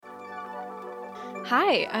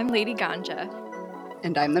Hi, I'm Lady Ganja.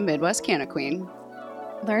 And I'm the Midwest Canna Queen.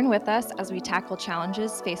 Learn with us as we tackle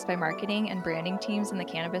challenges faced by marketing and branding teams in the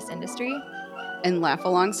cannabis industry. And laugh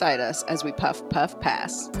alongside us as we puff, puff,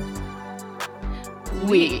 pass.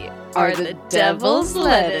 We are the Devil's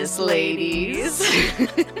Lettuce Ladies.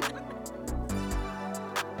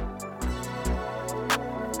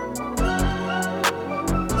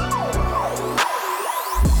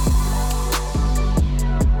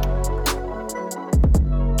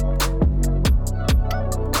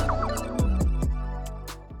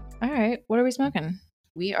 All right, what are we smoking?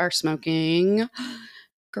 We are smoking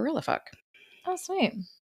Gorilla Fuck. Oh, sweet.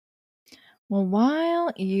 Well,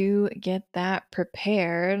 while you get that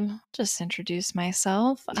prepared, I'll just introduce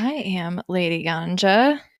myself. I am Lady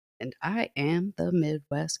Ganja. And I am the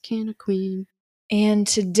Midwest Canna Queen. And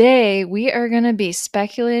today we are going to be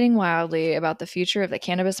speculating wildly about the future of the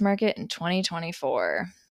cannabis market in 2024.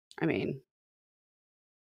 I mean,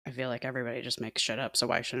 I feel like everybody just makes shit up, so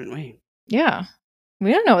why shouldn't we? Yeah.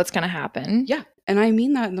 We don't know what's going to happen. Yeah, and I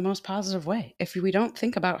mean that in the most positive way. If we don't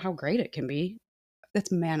think about how great it can be,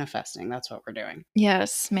 it's manifesting. That's what we're doing.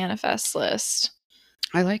 Yes, manifest list.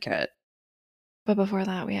 I like it. But before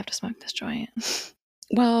that, we have to smoke this joint.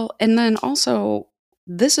 Well, and then also,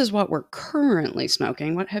 this is what we're currently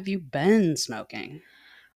smoking. What have you been smoking?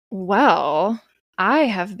 Well, I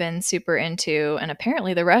have been super into, and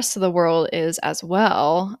apparently the rest of the world is as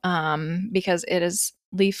well, because it is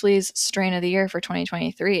Leafly's strain of the year for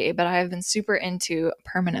 2023. But I have been super into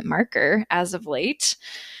Permanent Marker as of late.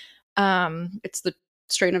 It's the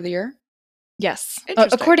strain of the year? Yes,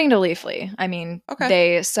 Interesting. according to Leafly. I mean,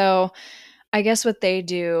 Okay. so I guess what they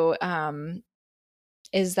do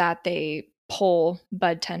is that they pull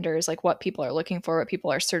bud tenders, like what people are looking for, what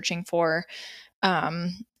people are searching for.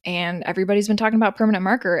 And everybody's been talking about Permanent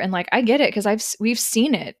Marker, and like I get it because we've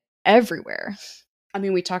seen it everywhere. I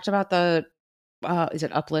mean, we talked about the is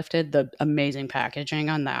it Uplifted, the amazing packaging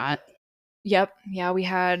on that. Yep. Yeah, we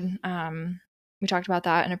talked about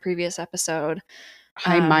that in a previous episode.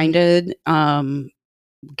 High Minded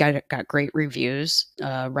got great reviews.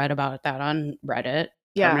 Read about that on Reddit.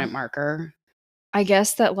 Yeah. Permanent Marker. I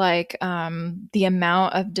guess that like the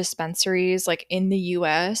amount of dispensaries like in the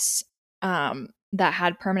US that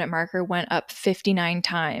had Permanent Marker went up 59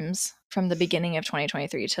 times from the beginning of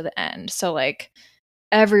 2023 to the end. So like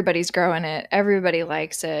everybody's growing it, everybody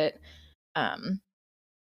likes it. That's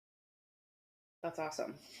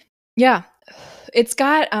awesome. Yeah. It's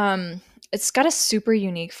got a super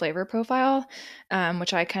unique flavor profile,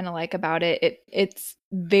 which I kind of like about it. It's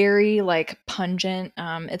very like pungent.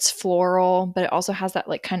 It's floral, but it also has that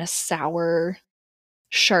like kind of sour,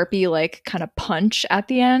 sharpie like kind of punch at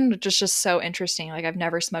the end, which is just so interesting. Like I've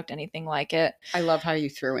never smoked anything like it. I love how you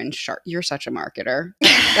threw in sharp. You're such a marketer.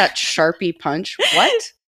 That Sharpie punch. What?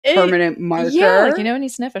 Permanent Marker. Yeah, like you know when you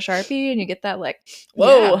sniff a Sharpie and you get that like,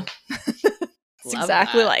 whoa. Yeah. It's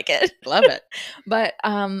exactly like it. Love it. But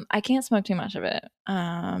I can't smoke too much of it,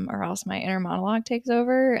 or else my inner monologue takes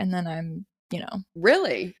over, and then I'm,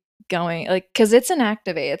 really going like because it's an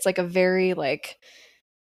activate. It's like a very like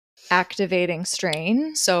activating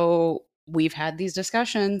strain. So we've had these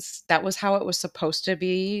discussions. That was how it was supposed to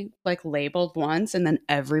be, like labeled once, and then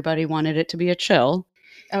everybody wanted it to be a chill.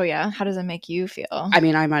 Oh yeah, how does it make you feel? I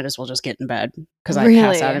mean, I might as well just get in bed because I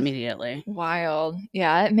pass out immediately. Wild.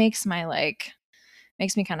 Yeah, it makes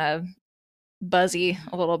me kind of buzzy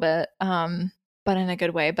a little bit, but in a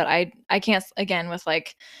good way. But I can't, again, with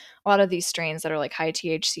like a lot of these strains that are like high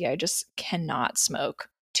THC, I just cannot smoke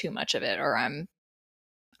too much of it, or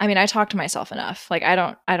I talk to myself enough. Like I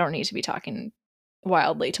don't need to be talking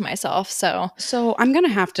wildly to myself. So I'm gonna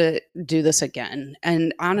have to do this again.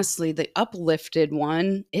 And honestly, the Uplifted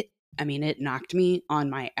one, it knocked me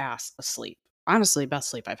on my ass asleep. Honestly,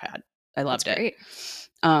 best sleep I've had. I loved it. Great.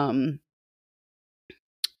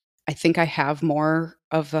 I think I have more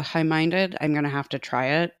of the High Minded. I'm gonna have to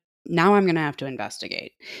try it. Now I'm gonna have to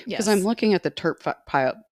investigate. Because I'm looking at the terp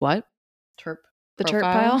pile. What? Terp? The terp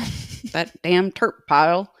pile? That damn terp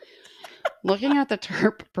pile. Looking at the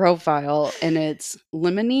terp profile, and it's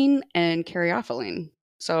limonene and caryophyllene.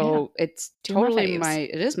 So it's totally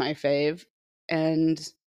it is my fave. And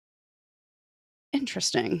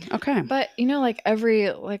interesting. Okay. But like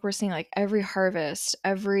we're seeing like every harvest,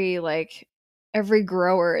 every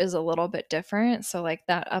grower is a little bit different. So like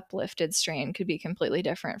that Uplifted strain could be completely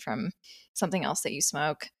different from something else that you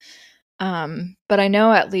smoke. But I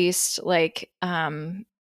know at least like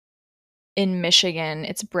in Michigan,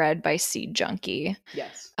 it's bred by Seed Junkie.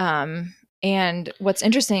 Yes. And what's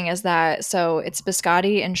interesting is that so it's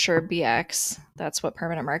Biscotti and Shure BX. That's what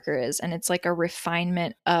Permanent Marker is, and it's like a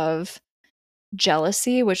refinement of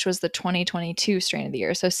Jealousy, which was the 2022 strain of the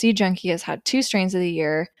year. So Seed Junkie has had 2 strains of the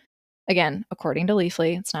year. Again, according to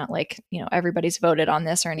Leafly, it's not like, everybody's voted on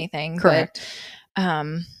this or anything. Correct. But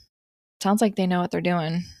sounds like they know what they're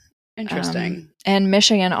doing. Interesting. And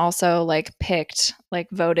Michigan also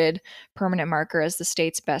voted Permanent Marker as the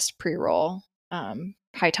state's best pre-roll.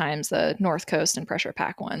 High Times, the North Coast and Pressure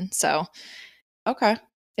Pack one. So okay,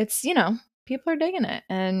 it's, people are digging it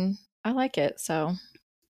and I like it. So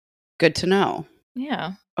good to know.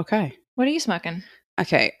 Yeah. Okay. What are you smoking?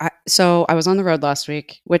 Okay, so I was on the road last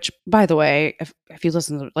week, which, by the way, if you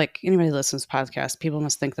listen to, like, anybody listens to podcasts, people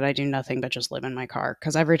must think that I do nothing but just live in my car,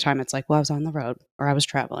 because every time it's like, well, I was on the road or I was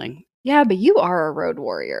traveling. Yeah, but you are a road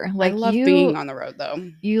warrior. Like, I love being on the road, though.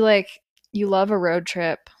 You love a road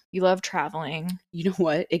trip. You love traveling. You know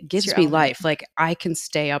what? It gives me life. Like, I can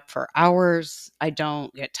stay up for hours. I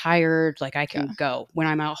don't get tired. Like, I can go. When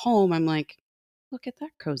I'm at home, I'm like, look at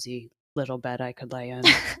that cozy little bed I could lay in.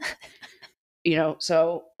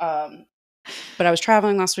 So, but I was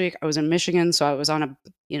traveling last week. I was in Michigan, so I was on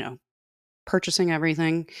purchasing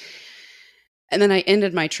everything. And then I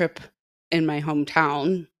ended my trip in my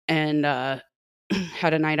hometown and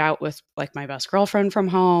had a night out with like my best girlfriend from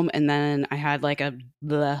home. And then I had like and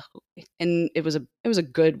it was a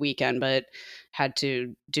good weekend, but had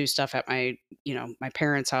to do stuff at my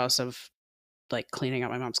parents' house of like cleaning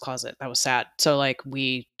out my mom's closet. That was sad. So like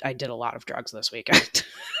I did a lot of drugs this weekend.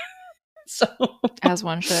 So as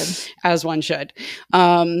one should.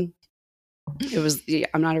 I'm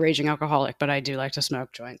not a raging alcoholic, but I do like to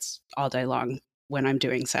smoke joints all day long when I'm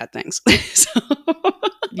doing sad things.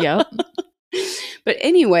 Yep. But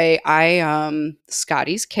anyway,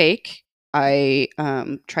 Scotty's Cake. I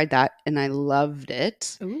tried that and I loved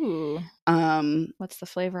it. Ooh. What's the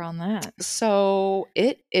flavor on that? So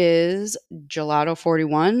it is Gelato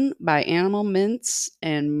 41 by Animal Mints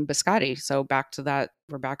and Biscotti. So back to that.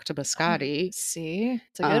 We're back to Biscotti. See,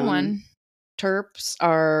 it's a good one. Terps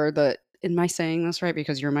are am I saying this right?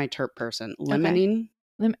 Because you're my terp person. Limonene?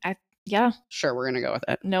 Okay. Yeah. Sure, we're going to go with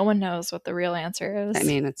it. No one knows what the real answer is. I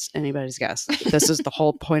mean, it's anybody's guess. This is the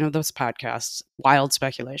whole point of this podcast. Wild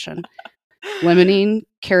speculation. Limonene,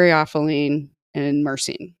 caryophyllene, and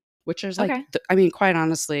myrcene, which is like, quite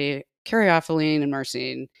honestly, caryophyllene and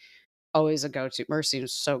myrcene, always a go-to. Myrcene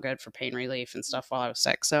is so good for pain relief and stuff while I was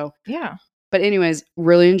sick. So yeah. But anyways,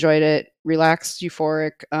 really enjoyed it. Relaxed,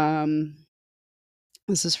 euphoric.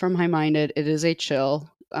 This is from High Minded. It is a chill.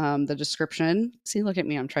 The description. See, look at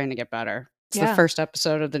me. I'm trying to get better. It's the first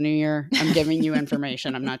episode of the new year. I'm giving you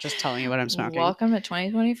information. I'm not just telling you what I'm smoking. Welcome to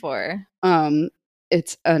 2024.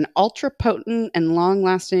 It's an ultra potent and long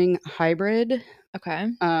lasting hybrid. Okay.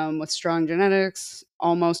 With strong genetics,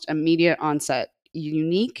 almost immediate onset,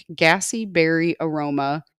 unique gassy berry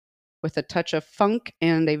aroma with a touch of funk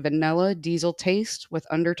and a vanilla diesel taste with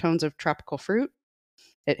undertones of tropical fruit.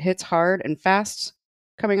 It hits hard and fast,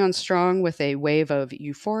 coming on strong with a wave of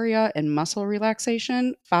euphoria and muscle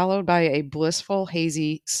relaxation, followed by a blissful,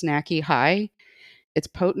 hazy, snacky high. Its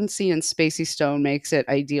potency and spacey stone makes it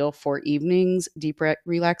ideal for evenings, deep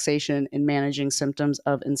relaxation, and managing symptoms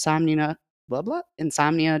of insomnia,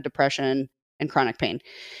 depression, and chronic pain.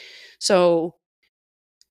 So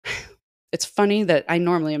it's funny that I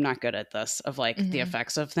normally am not good at this, of like the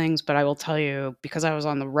effects of things, but I will tell you, because I was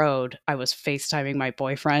on the road, I was FaceTiming my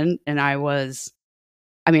boyfriend and I was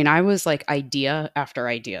like idea after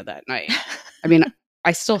idea that night.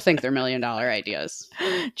 I still think they're $1 million ideas.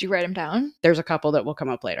 Did you write them down? There's a couple that will come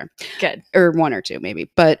up later. Good. Or one or two maybe.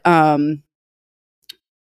 But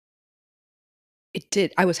it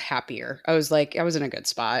did. I was happier. I was in a good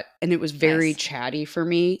spot and it was very chatty for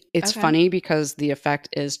me. It's funny because the effect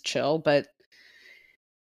is chill, but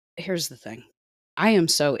here's the thing. I am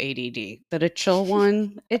so ADD that a chill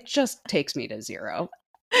one, it just takes me to zero.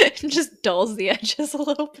 It just dulls the edges a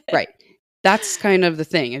little bit. Right. That's kind of the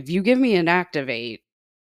thing. If you give me an Activate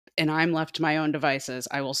and I'm left to my own devices,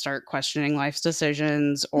 I will start questioning life's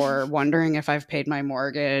decisions or wondering if I've paid my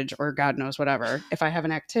mortgage or God knows whatever. If I have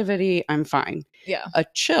an activity, I'm fine. Yeah. A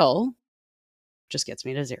chill just gets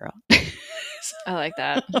me to zero. I like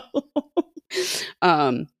that.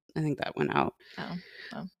 I think that went out.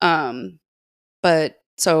 Oh. But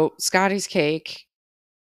so Scotty's Cake.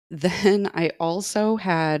 Then I also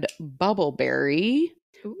had Bubbleberry,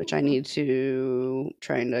 which I need to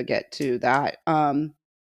trying to get to that.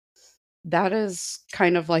 That is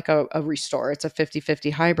kind of like a restore. It's a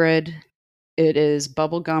 50-50 hybrid. It is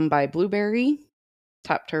bubblegum by Blueberry.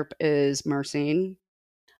 Top terp is myrcene.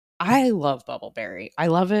 I love Bubbleberry. I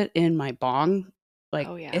love it in my bong. Like,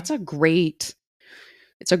 it's a great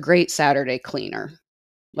Saturday cleaner.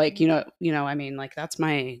 Like, like that's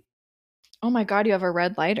my Oh my God, you have a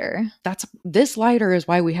red lighter. This lighter is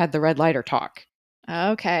why we had the red lighter talk.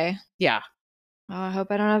 Okay. Yeah. Well, I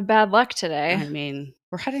hope I don't have bad luck today. I mean,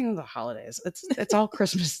 we're heading into the holidays. It's all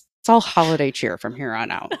Christmas. It's all holiday cheer from here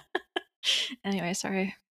on out. Anyway,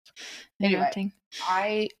 sorry. Anyway,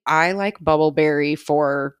 I like Bubbleberry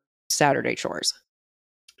for Saturday chores.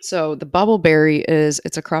 So the Bubbleberry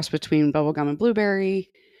it's a cross between bubblegum and blueberry.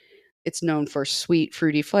 It's known for sweet,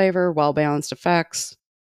 fruity flavor, well-balanced effects.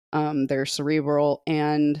 They're cerebral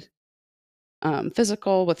and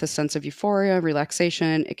physical with a sense of euphoria,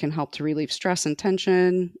 relaxation. It can help to relieve stress and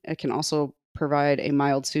tension. It can also provide a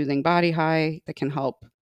mild, soothing body high that can help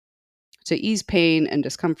to ease pain and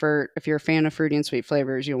discomfort. If you're a fan of fruity and sweet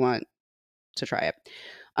flavors, you'll want to try it.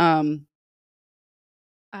 I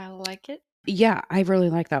like it. Yeah, I really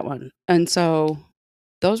like that one. And so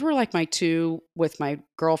those were like my two with my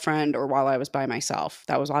girlfriend or while I was by myself.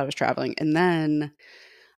 That was while I was traveling. And then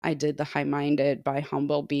I did the High Minded by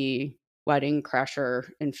Humble Bee Wedding Crasher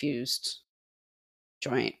infused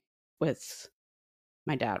joint with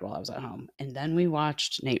my dad while I was at home. And then we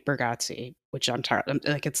watched Nate Bargatze, which I'm tired.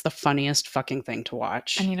 Like, it's the funniest fucking thing to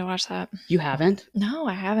watch. I need to watch that. You haven't? No,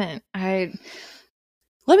 I haven't.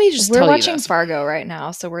 Let me just tell you We're watching Fargo right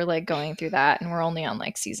now, so we're like going through that, and we're only on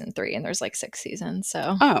like season 3, and there's like 6 seasons.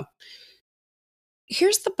 So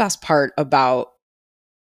here's the best part about.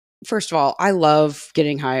 First of all, I love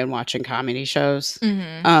getting high and watching comedy shows.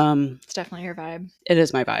 Mm-hmm. It's definitely your vibe. It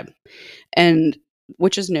is my vibe, and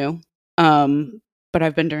which is new. But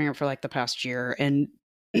I've been doing it for like the past year, and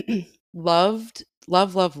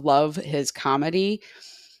love his comedy.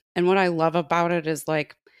 And what I love about it is,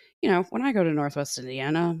 like, you know, when I go to Northwest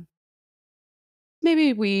Indiana,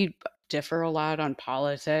 maybe we differ a lot on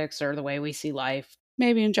politics or the way we see life.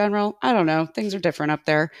 Maybe in general, I don't know. Things are different up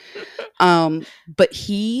there. But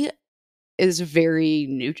he is very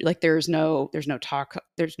new. Like, there's no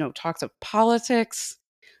talks of politics.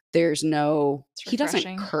 He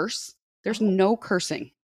doesn't curse. There's no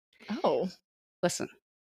cursing. Oh. Listen.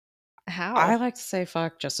 How? I like to say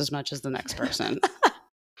fuck just as much as the next person.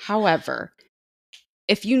 However,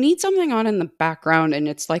 if you need something on in the background and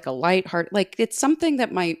it's like a light heart, like it's something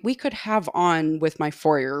that we could have on with my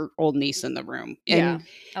 4-year-old niece in the room. And,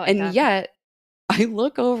 I like that. Yet I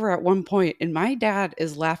look over at one point and my dad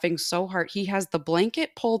is laughing so hard. He has the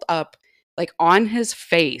blanket pulled up like on his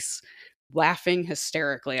face, laughing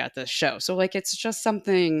hysterically at this show. So like, it's just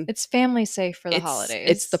something. It's family safe for the holidays.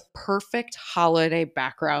 It's the perfect holiday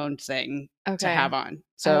background thing to have on.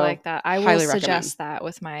 So I like that. I will suggest that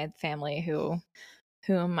with my family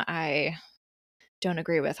whom I don't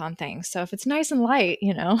agree with on things. So if it's nice and light,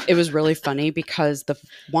 you know. It was really funny because the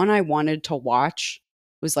one I wanted to watch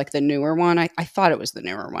was like the newer one. I thought it was the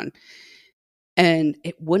newer one. And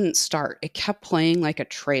it wouldn't start. It kept playing like a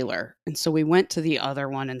trailer. And so we went to the other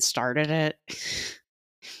one and started it.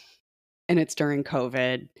 And it's during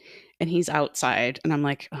COVID. And he's outside. And I'm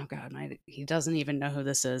like, oh God, he doesn't even know who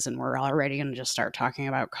this is. And we're already going to just start talking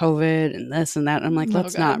about COVID and this and that. And I'm like,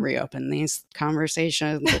 let's not reopen these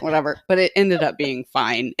conversations, whatever. But it ended up being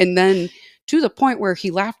fine. And then to the point where he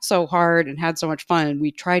laughed so hard and had so much fun,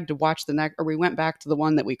 we tried to watch we went back to the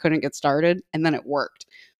one that we couldn't get started. And then it worked.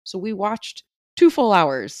 So we watched 2 full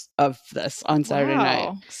hours of this on Saturday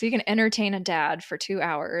night. So you can entertain a dad for 2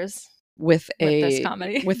 hours. With this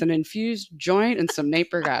comedy. With an infused joint and some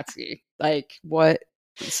Nate Bargatze. Like, what?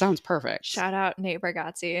 It sounds perfect. Shout out Nate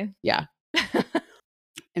Bargatze. Yeah.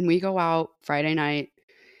 And we go out Friday night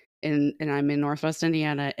and I'm in Northwest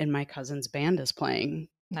Indiana and my cousin's band is playing.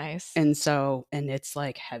 Nice. And it's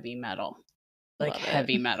like heavy metal. Like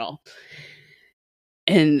heavy metal.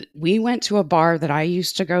 And we went to a bar that I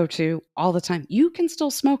used to go to all the time. You can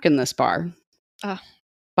still smoke in this bar.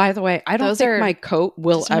 By the way, I don't think my coat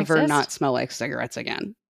will ever not smell like cigarettes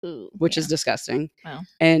again, which is disgusting. Wow.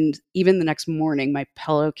 And even the next morning, my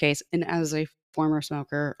pillowcase, and as a former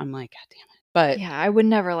smoker, I'm like, God damn it. But yeah, I would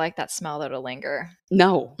never like that smell that will linger.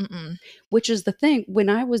 No. Mm-mm. Which is the thing. When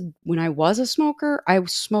I was a smoker, I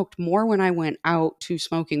smoked more when I went out to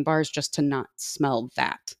smoking bars just to not smell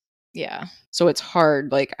that. Yeah. So it's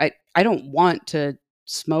hard. Like, I don't want to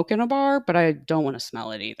smoke in a bar, but I don't want to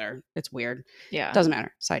smell it either. It's weird. Yeah. Doesn't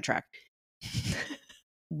matter. Sidetrack.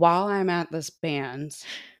 While I'm at this band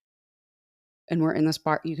and we're in this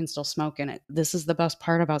bar, you can still smoke in it. This is the best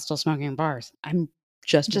part about still smoking in bars. I'm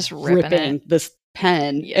just ripping this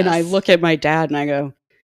pen. Yes. And I look at my dad and I go,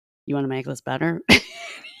 you want to make this better?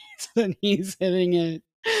 And he's hitting it.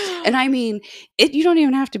 And I mean, you don't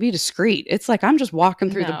even have to be discreet. It's like, I'm just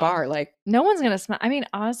walking through the bar. Like, no one's going to smell. I mean,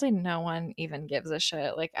 honestly, no one even gives a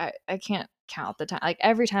shit. Like, I can't count the time. Like,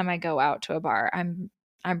 every time I go out to a bar, I'm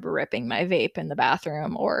I'm ripping my vape in the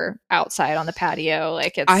bathroom or outside on the patio.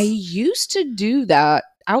 Like I used to do that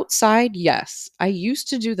outside. Yes. I used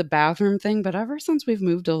to do the bathroom thing, but ever since we've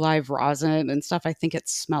moved to live rosin and stuff, I think it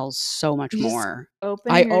smells so much more.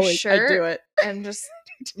 Open your shirt do it. And just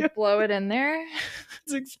blow it in there.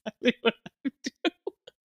 That's exactly what I do.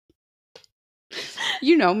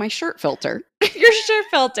 You know, my shirt filter. Your shirt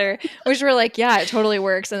filter, which we're like, yeah, it totally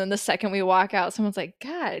works. And then the second we walk out, someone's like,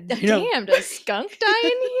 God damn, does skunk die in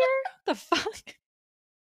here? What the fuck?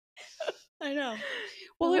 I know.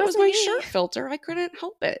 Well, it was my shirt filter. I couldn't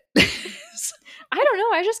help it. I don't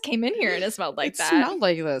know. I just came in here and it smelled like that. It smelled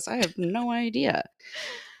like this. I have no idea.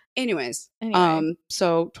 Anyways,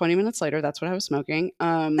 so 20 minutes later, that's what I was smoking.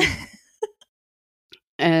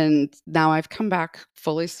 And now I've come back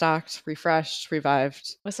fully stocked, refreshed,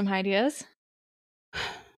 revived. With some ideas?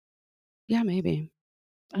 Yeah, maybe.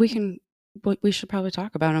 Okay. We should probably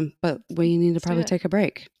talk about them, but we need to probably take a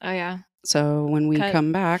break. Oh, yeah. So when we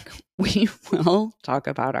come back, we will talk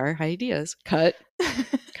about our ideas. Cut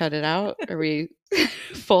it out. Are we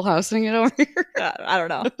full housing it over here? I don't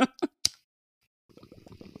know.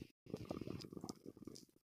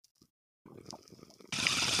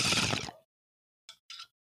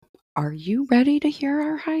 Are you ready to hear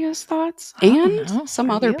our highest thoughts? And some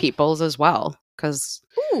other people's as well. Because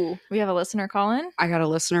we have a listener call in. I got a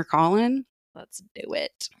listener call in. Let's do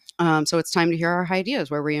it. So it's time to hear our ideas,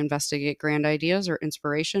 where we investigate grand ideas or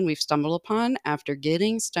inspiration we've stumbled upon after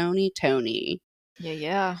getting Stony Tony.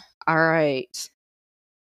 Yeah. All right.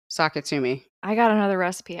 Sock it to me. I got another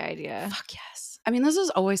recipe idea. Fuck yes. I mean, this is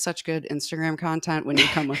always such good Instagram content when you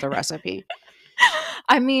come with a recipe.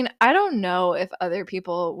 I mean, I don't know if other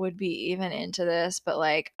people would be even into this, but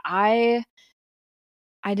like I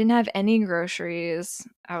didn't have any groceries.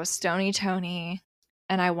 I was Stony Tony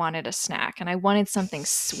and I wanted a snack and I wanted something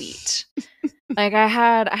sweet. Like I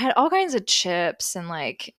had all kinds of chips and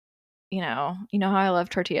like, you know how I love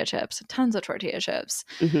tortilla chips, tons of tortilla chips,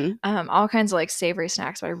 all kinds of like savory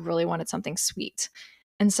snacks, but I really wanted something sweet.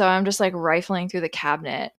 And so I'm just like rifling through the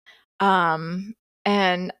cabinet.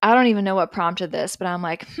 And I don't even know what prompted this, but I'm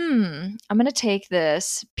like, I'm going to take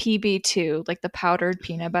this PB2, like the powdered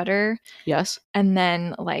peanut butter. Yes. And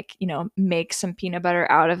then like, make some peanut butter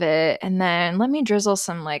out of it. And then let me drizzle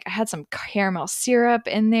some, like I had some caramel syrup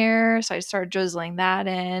in there. So I started drizzling that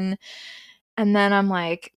in. And then I'm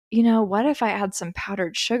like, what if I add some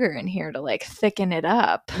powdered sugar in here to like thicken it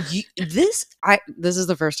up? This is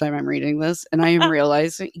the first time I'm reading this and I am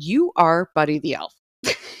realizing you are Buddy the Elf.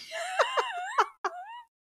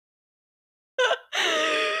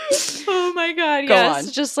 Oh my God,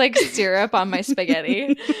 yes. Just like syrup on my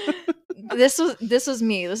spaghetti. This was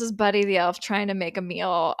me. This is Buddy the Elf trying to make a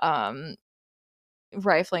meal,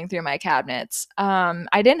 rifling through my cabinets.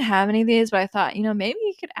 I didn't have any of these, but I thought, maybe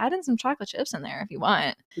you could add in some chocolate chips in there if you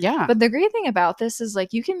want. Yeah. But the great thing about this is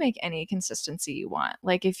like you can make any consistency you want.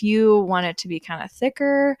 Like if you want it to be kind of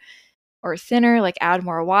thicker or thinner, like add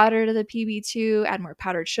more water to the PB2, add more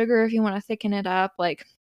powdered sugar if you want to thicken it up. Like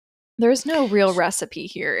there's no real recipe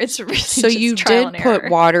here. It's really so just you did put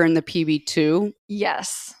water in the PB2?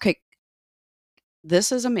 Yes. Okay.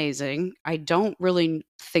 This is amazing. I don't really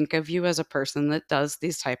think of you as a person that does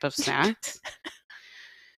these type of snacks.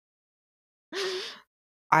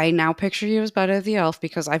 I now picture you as Buddy the Elf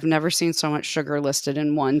because I've never seen so much sugar listed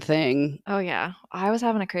in one thing. Oh yeah. I was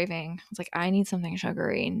having a craving. I was like, I need something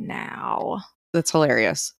sugary now. That's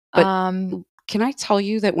hilarious. But can I tell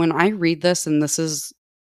you that when I read this, and this is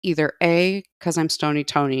either A, because I'm Stony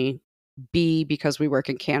Tony, B, because we work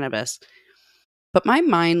in cannabis. But my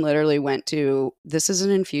mind literally went to, this is an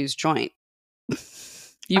infused joint.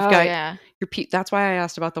 You've got your that's why I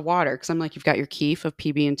asked about the water, because I'm like, you've got your keef of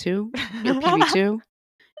PB and 2, your PB2.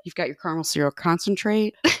 You've got your caramel syrup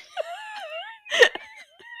concentrate. You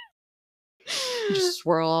just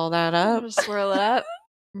swirl all that up. Just swirl it up.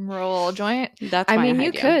 Roll a joint. That's I mean,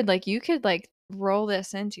 you could roll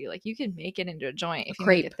this into, like you could make it into a joint if you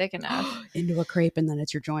make it thick enough. Into a crepe, and then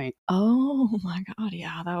it's your joint. Oh my God,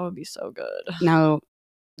 yeah, that would be so good. Now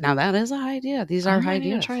that is an idea. These are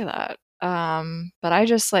ideas. Try that. But I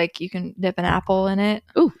just like, you can dip an apple in it.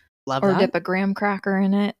 Ooh, love that. Or dip a graham cracker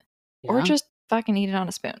in it. Yeah. Or just fucking eat it on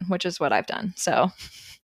a spoon, which is what I've done. So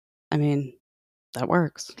I mean, that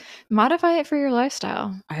works. Modify it for your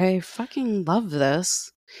lifestyle. I fucking love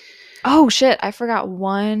this. Oh shit, I forgot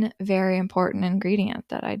one very important ingredient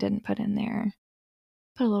that I didn't put in there.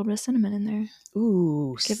 Put a little bit of cinnamon in there.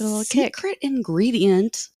 Ooh, give it a little kick. Secret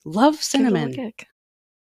ingredient. Love cinnamon. Give it a little kick.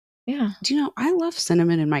 Yeah. Do you know, I love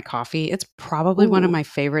cinnamon in my coffee. It's probably one of my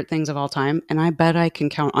favorite things of all time, and I bet I can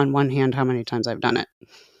count on one hand how many times I've done it.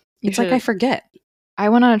 It's like I forget. I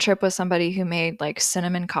went on a trip with somebody who made like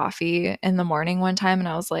cinnamon coffee in the morning one time, and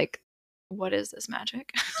I was like, what is this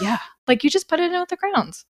magic? Yeah. Like, you just put it in with the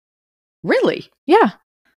grounds. Really? Yeah.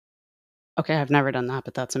 Okay, I've never done that,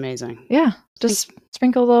 but that's amazing. Yeah. Just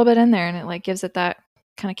sprinkle a little bit in there, and it like gives it that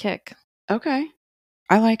kind of kick. Okay.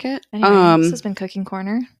 I like it. Anyway, this has been Cooking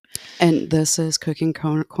Corner. And this is Cooking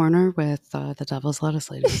Corner with the Devil's Lettuce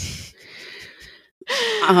Ladies.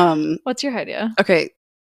 What's your idea? Okay.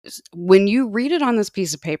 When you read it on this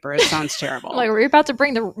piece of paper, it sounds terrible. Like, we're about to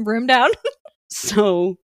bring the room down.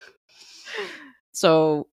 So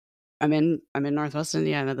I'm in Northwest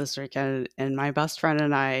Indiana this weekend, and my best friend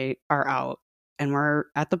and I are out, and we're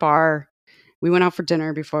at the bar. We went out for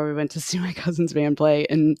dinner before we went to see my cousin's band play,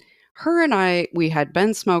 and her and I, we had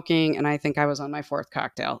been smoking, and I think I was on my 4th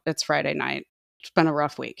cocktail. It's Friday night. It's been a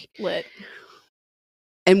rough week. Lit.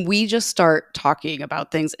 And we just start talking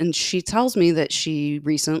about things. And she tells me that she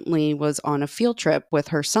recently was on a field trip with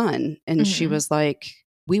her son. And she was like,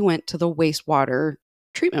 we went to the wastewater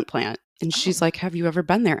treatment plant. And she's like, have you ever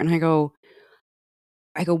been there? And I go,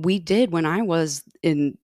 we did when I was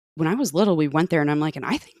little, we went there. And I'm like, and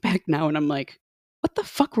I think back now and I'm like, what the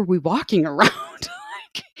fuck were we walking around?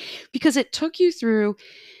 Like, because it took you through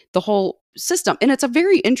the whole system. And it's a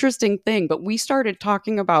very interesting thing, but we started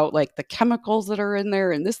talking about like the chemicals that are in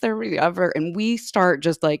there and this, there, the other. And we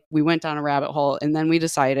went down a rabbit hole. And then we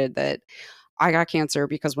decided that I got cancer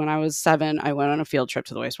because when I was 7, I went on a field trip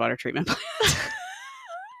to the wastewater treatment plant.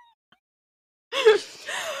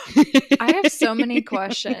 I have so many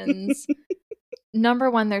questions.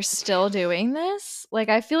 Number one, they're still doing this. Like,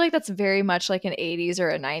 I feel like that's very much like an 80s or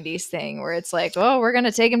a 90s thing where it's like, oh, we're going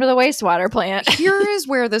to take him to the wastewater plant. Here is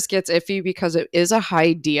where this gets iffy because it is a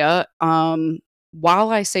idea. While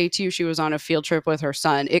I say to you she was on a field trip with her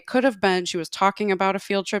son, it could have been she was talking about a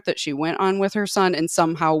field trip that she went on with her son, and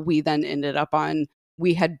somehow we then ended up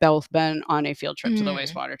we had both been on a field trip to the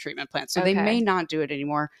wastewater treatment plant. So they may not do it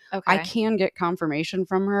anymore. Okay. I can get confirmation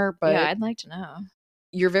from her, but yeah, I'd like to know.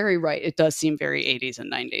 You're very right. It does seem very 80s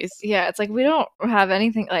and 90s. Yeah, it's like we don't have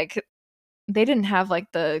anything like they didn't have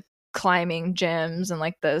like the climbing gyms and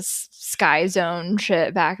like the sky zone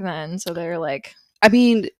shit back then. So they're like, I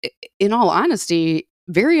mean, in all honesty,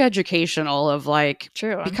 very educational of like,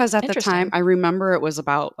 true. Because at the time I remember it was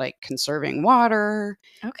about like conserving water.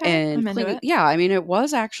 Okay. And cleaning. Yeah, I mean, it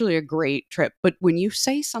was actually a great trip. But when you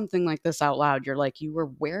say something like this out loud, you're like, you were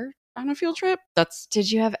where on a field trip?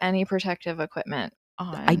 Did you have any protective equipment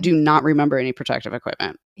on? I do not remember any protective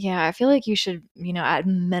equipment. Yeah, I feel like you should, at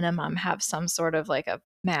minimum have some sort of like a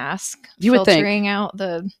mask you would filtering out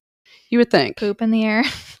the you would think poop in the air.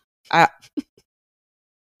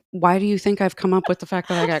 Why do you think I've come up with the fact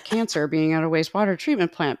that I got cancer being at a wastewater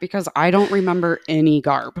treatment plant? Because I don't remember any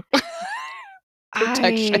garb.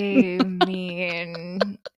 Protection. I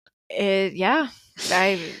mean, yeah.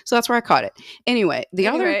 So that's where I caught it. Anyway, the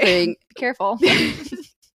other thing. Be careful.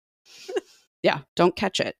 Yeah, don't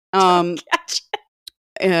catch it. Don't catch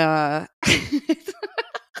it.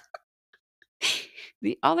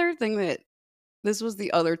 The other thing this was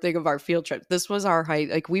the other thing of our field trip. This was our height.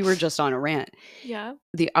 Like we were just on a rant. Yeah.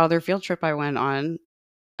 The other field trip I went on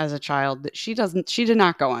as a child that she did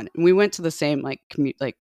not go on. And we went to the same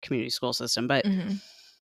community school system, but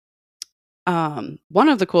one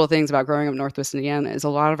of the cool things about growing up in Northwest Indiana is a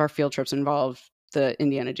lot of our field trips involve the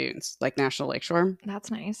Indiana Dunes, like National Lakeshore. That's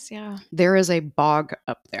nice. Yeah. There is a bog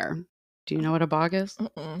up there. Do you know what a bog is?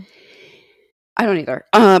 I don't either.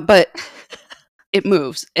 But it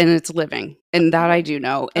moves and it's living, and that I do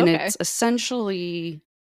know. And it's essentially,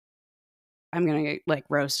 I'm gonna get like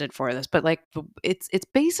roasted for this, but like it's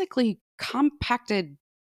basically compacted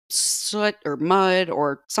soot or mud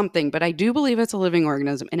or something. But I do believe it's a living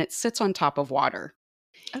organism, and it sits on top of water.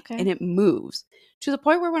 Okay. And it moves to the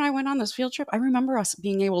point where when I went on this field trip, I remember us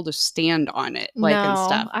being able to stand on it, and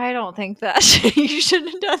stuff. I don't think that you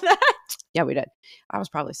shouldn't have done that. Yeah, we did. I was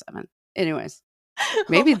probably 7. Anyways.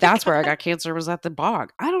 Maybe that's where I got cancer, was at the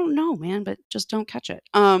bog. I don't know, man, but just don't catch it.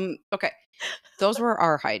 Okay. Those were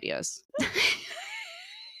our ideas.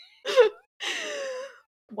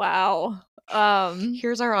 Wow.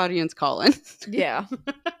 Here's our audience calling. Yeah.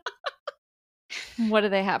 What do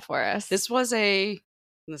they have for us? This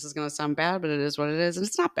is going to sound bad, but it is what it is. And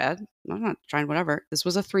it's not bad. I'm not trying whatever. This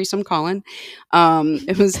was a threesome calling.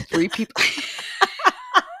 It was 3 people.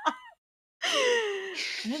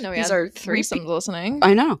 I didn't know we had threesomes listening.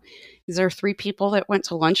 I know. These are 3 people that went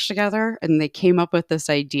to lunch together, and they came up with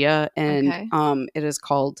this idea, and it is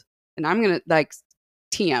called, and I'm going to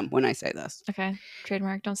TM when I say this. Okay.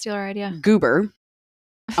 Trademark. Don't steal our idea. Goober.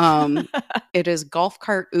 It is golf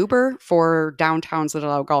cart Uber for downtowns that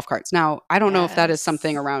allow golf carts. Now, I don't know if that is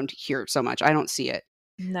something Yes. around here so much. I don't see it.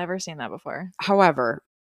 Never seen that before. However,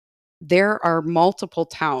 there are multiple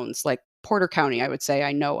towns, like Porter County, I would say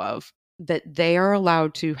I know of, that they are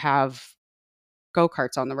allowed to have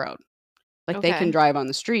go-karts on the road. Like, they can Okay. drive on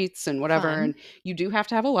the streets and whatever, and Fun. you do have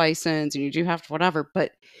to have a license, and you do have to whatever,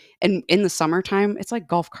 but and in the summertime, it's like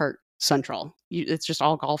golf cart central. It's just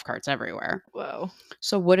all golf carts everywhere. Whoa.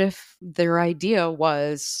 So what if their idea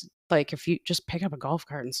was, like, if you just pick up a golf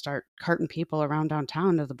cart and start carting people around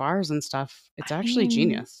downtown to the bars and stuff, it's I actually mean,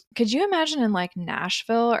 genius. could you imagine in like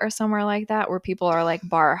Nashville or somewhere like that where people are like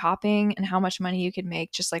bar hopping and how much money you could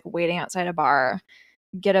make just like waiting outside a bar,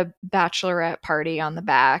 get a bachelorette party on the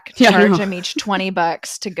back, Yeah, I charge know. them each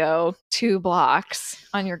 $20 to go 2 blocks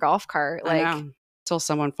on your golf cart. I Like, know. Till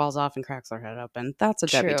someone falls off and cracks their head open. That's a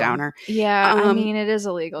Debbie true. Downer. Yeah, I mean, it is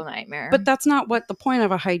a legal nightmare. But that's not what the point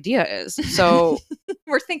of a idea is. So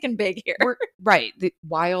we're thinking big here. we're right. The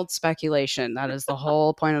wild speculation. That is the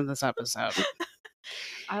whole point of this episode.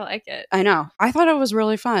 I like it. I know. I thought it was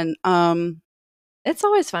really fun. It's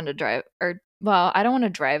always fun to drive, or well, I don't want to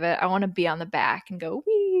drive it. I want to be on the back and go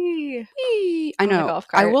wee. I on the know. golf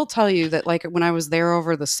I cart. will tell you that, like, when I was there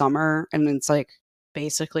over the summer, and it's like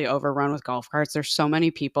basically overrun with golf carts, there's so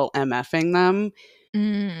many people MFing them.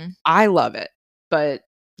 Mm, I love it, but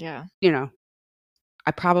yeah. you know,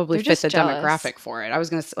 I probably They're fit just the jealous. demographic for it. I was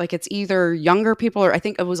gonna say, like, it's either younger people, or I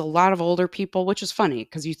think it was a lot of older people, which is funny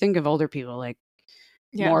because you think of older people like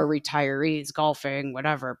Yeah. more retirees, golfing,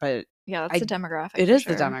 whatever. But Yeah, that's the demographic. it for is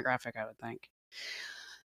sure. the demographic, I would think.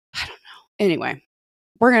 I don't know. Anyway,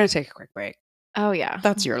 we're gonna take a quick break. Oh yeah.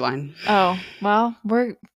 That's your line. Oh, well,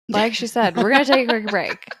 we're like she said, we're gonna take a quick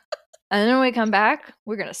break. And then when we come back,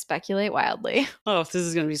 we're gonna speculate wildly. Oh, this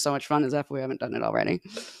is gonna be so much fun as if we haven't done it already.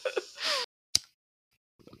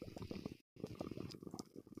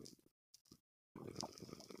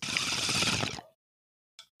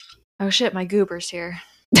 Oh shit, my goober's here.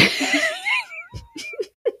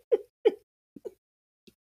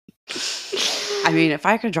 I mean, if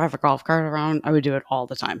I could drive a golf cart around, I would do it all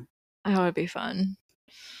the time. That would be fun.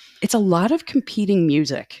 It's a lot of competing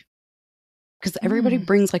music because everybody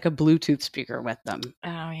brings like a Bluetooth speaker with them.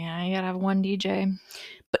 Oh yeah, you gotta have one DJ.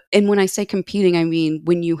 And when I say competing, I mean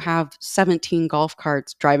when you have 17 golf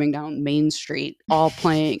carts driving down Main Street, all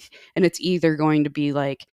playing, and it's either going to be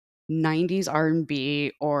like 90s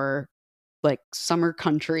R&B or like summer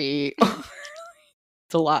country.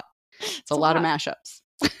 It's a lot. It's a lot of mashups.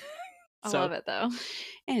 I love it though.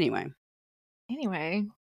 Anyway,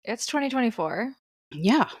 it's 2024.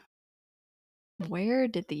 yeah. Where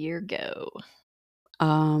did the year go?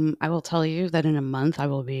 I will tell you that in a month I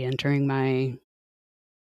will be entering my,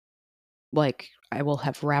 like, I will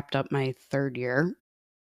have wrapped up my 3rd year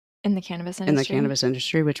in the cannabis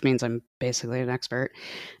industry. Which means I'm basically an expert.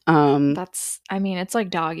 I mean, it's like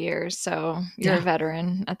dog years, so you're a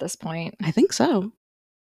veteran at this point. I think so.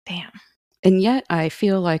 Damn. And yet I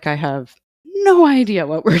feel like I have no idea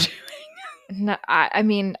what we're doing. No, I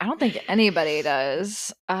mean, I don't think anybody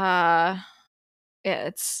does.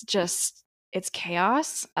 It's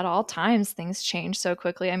chaos at all times. Things change so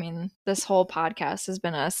quickly. I mean, this whole podcast has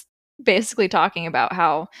been us basically talking about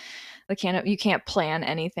how you can't plan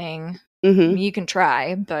anything. Mm-hmm. You can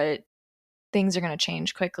try, but things are going to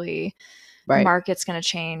change quickly. Right. Market's going to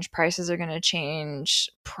change. Prices are going to change.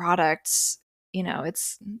 Products,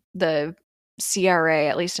 it's the CRA,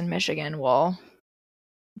 at least in Michigan, will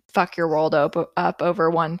fuck your world up over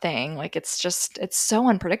one thing. Like, it's so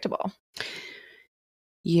unpredictable.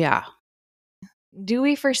 Yeah. Do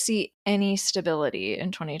we foresee any stability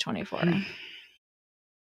in 2024?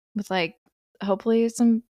 With like hopefully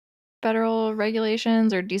some federal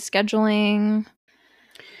regulations or descheduling?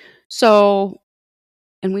 So,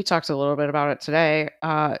 and we talked a little bit about it today,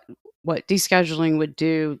 what descheduling would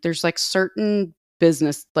do. There's like certain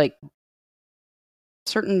business, like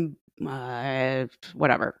certain,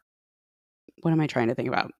 whatever. What am I trying to think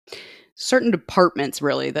about? Certain departments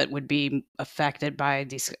really that would be affected by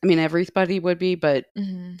I mean, everybody would be, but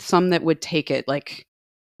some that would take it, like,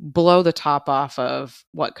 blow the top off of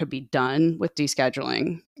what could be done with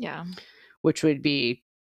descheduling. Yeah. Which would be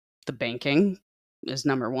the banking is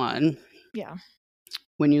number one. Yeah.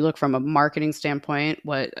 When you look from a marketing standpoint,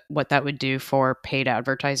 what that would do for paid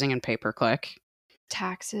advertising and pay-per-click.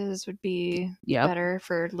 Taxes would be better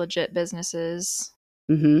for legit businesses.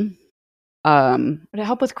 Mm-hmm. Would it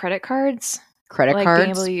help with credit cards? Credit cards, being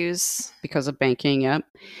able to use because of banking. Yep.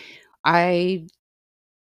 I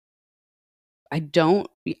don't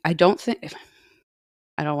think,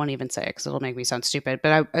 I don't want to even say it because it'll make me sound stupid.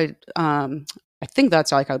 But I think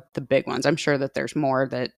that's like the big ones. I'm sure that there's more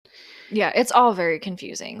that. Yeah, it's all very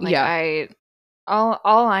confusing. Like Yeah.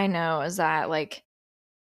 all I know is that like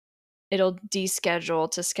it'll deschedule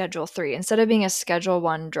to Schedule 3 instead of being a Schedule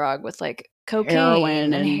 1 drug with like cocaine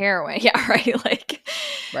Heroin and and heroin. Yeah, right. Like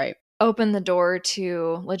right. open the door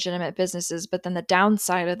to legitimate businesses, but then the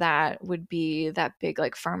downside of that would be that big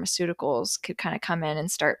like pharmaceuticals could kind of come in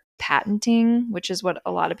and start patenting, which is what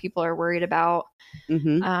a lot of people are worried about.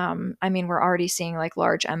 Mm-hmm. I mean, we're already seeing like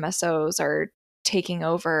large MSOs are taking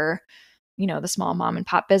over, the small mom and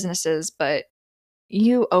pop businesses, but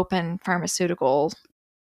you open pharmaceutical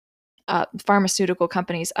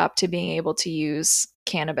companies up to being able to use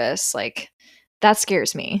cannabis, like that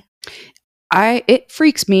scares me. It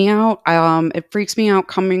freaks me out. It freaks me out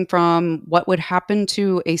coming from what would happen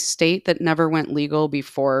to a state that never went legal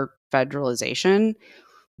before federalization.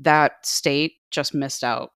 That state just missed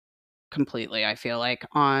out completely, I feel like,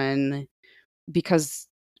 on because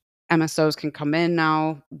MSOs can come in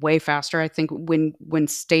now way faster. I think when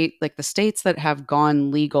state like the states that have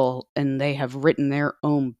gone legal and they have written their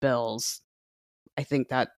own bills, I think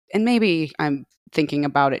that, and maybe I'm thinking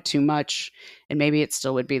about it too much and maybe it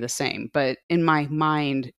still would be the same, but in my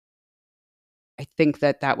mind, I think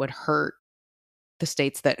that that would hurt the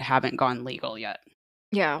states that haven't gone legal yet.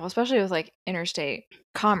 Yeah, well, especially with like interstate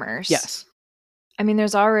commerce. Yes. I mean,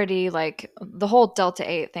 there's already like the whole Delta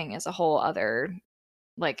 8 thing is a whole other,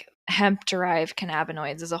 like hemp derived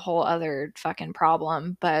cannabinoids is a whole other fucking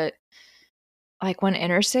problem. But like when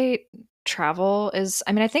interstate travel is,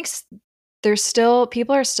 I mean, I think there's still,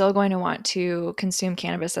 people are still going to want to consume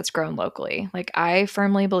cannabis that's grown locally. Like I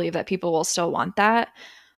firmly believe that people will still want that.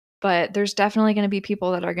 But there's definitely going to be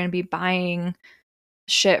people that are going to be buying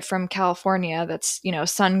shit from California that's,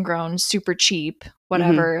 sun grown, super cheap, Mm-hmm.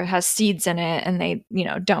 whatever, has seeds in it, and they,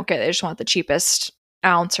 don't get it. They just want the cheapest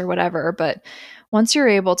ounce or whatever. But once you're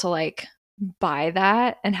able to like buy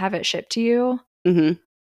that and have it shipped to you, Mm-hmm.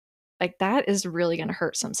 like that is really going to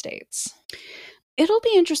hurt some states. It'll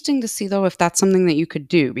be interesting to see though if that's something that you could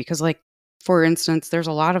do because like for instance, there's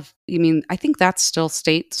a lot of I think that's still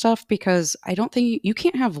state stuff because I don't think you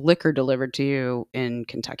can't have liquor delivered to you in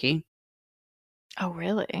Kentucky. Oh,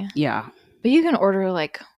 really? Yeah. But you can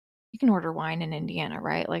order wine in Indiana,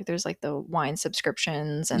 right? Like there's like the wine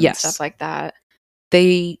subscriptions and stuff Yes. like that.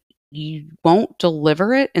 You won't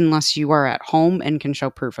deliver it unless you are at home and can show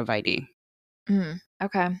proof of ID.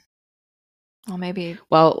 Okay. Well, maybe.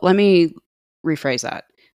 Well, let me rephrase that.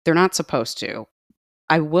 They're not supposed to.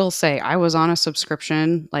 I will say I was on a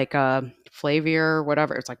subscription, like a Flavier,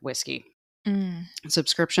 whatever. It's like whiskey Mm,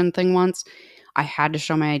 subscription thing once. I had to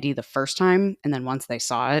show my ID the first time, and then once they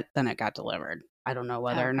saw it, then it got delivered. I don't know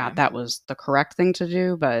whether or okay. not that was the correct thing to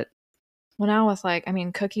do, but Well, now with like, I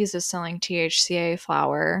mean, Cookies is selling THCA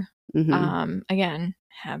flower. mhm, Again,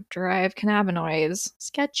 hemp derived cannabinoids,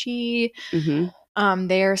 sketchy. mhm,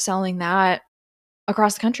 They are selling that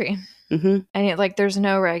across the country, mhm. and like, there's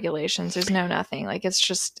no regulations, there's no nothing. Like,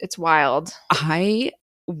 it's wild. I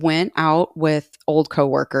went out with old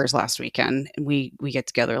coworkers last weekend. And we get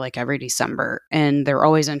together like every December, and they're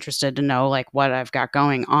always interested to know like what I've got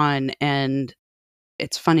going on. And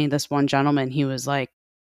it's funny, this one gentleman, he was like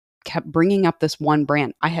kept bringing up this one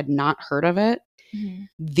brand. I had not heard of it. Mhm.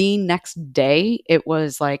 The next day, it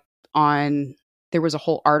was like on there was a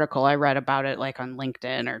whole article I read about it like on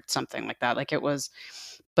LinkedIn or something like that. Like it was,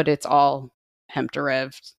 but it's all hemp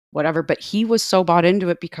derived, whatever. But he was so bought into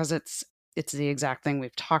it because it's the exact thing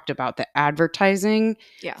we've talked about. The advertising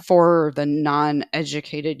Yeah, for the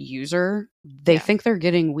non-educated user, they yeah, think they're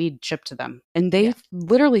getting weed shipped to them, and yeah, they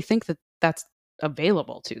literally think that that's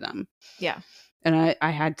available to them. yeah. And I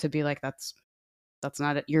had to be like, that's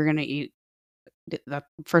not it. You're gonna eat that.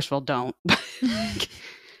 First of all, don't.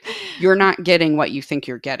 You're not getting what you think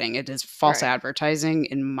you're getting. It is false Right. advertising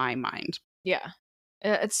in my mind. Yeah.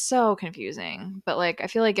 It's so confusing. But like, I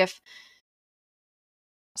feel like if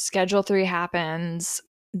Schedule 3 happens,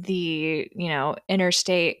 the,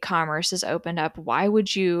 interstate commerce is opened up, why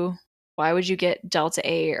would you get Delta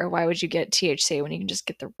 8 or why would you get THC when you can just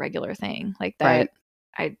get the regular thing? Like Right.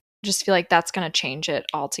 that, I just feel like that's going to change it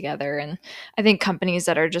altogether. And I think companies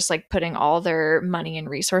that are just like putting all their money and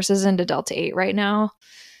resources into Delta 8 right now,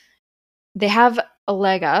 they have a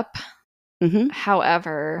leg up. Hmm.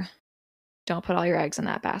 However, don't put all your eggs in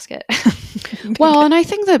that basket. Well, and I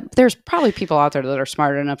think that there's probably people out there that are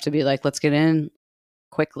smart enough to be like, let's get in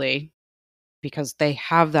quickly because they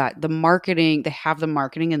have they have the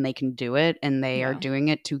marketing and they can do it and they are Yeah. doing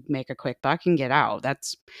it to make a quick buck and get out.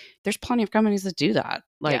 There's plenty of companies that do that.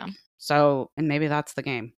 Yeah. Like, so, and maybe that's the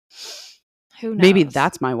game. Who knows? Maybe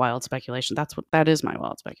that's my wild speculation. That is my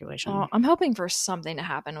wild speculation. Well, I'm hoping for something to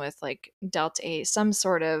happen with like Delta 8, some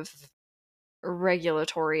sort of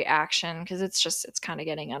regulatory action, because it's kind of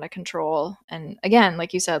getting out of control. And again,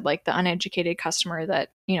 like you said, like the uneducated customer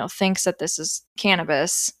that, thinks that this is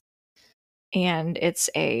cannabis and it's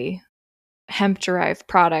a hemp derived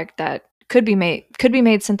product that could be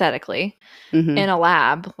made synthetically in a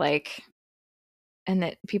lab, like, and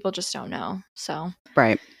that people just don't know. So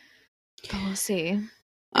right. But we'll see.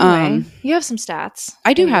 Anyway, you have some stats.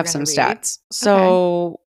 I do have some stats.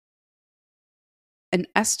 So an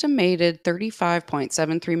estimated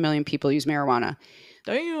 35.73 million people use marijuana.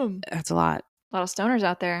 Damn. That's a lot. A lot of stoners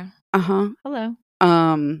out there. Uh-huh. Hello.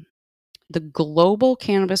 The global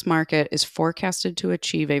cannabis market is forecasted to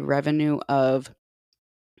achieve a revenue of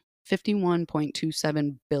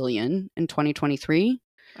 $51.27 billion in 2023.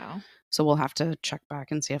 Wow. So we'll have to check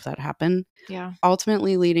back and see if that happened. Yeah.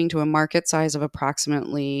 Ultimately leading to a market size of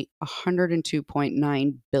approximately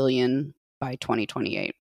 $102.9 billion by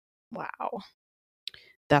 2028. Wow.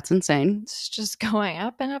 That's insane. It's just going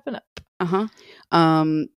up and up and up. Uh-huh.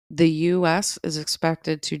 The U.S. is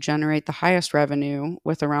expected to generate the highest revenue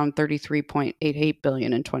with around $33.88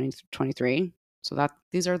 billion in 2023. So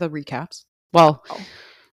these are the recaps. Well,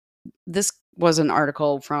 this was an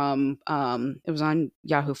article from, it was on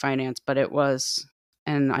Yahoo Finance, but it was,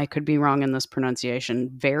 and I could be wrong in this pronunciation,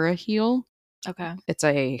 VeraHeal. Okay. It's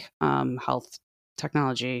a health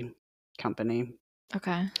technology company.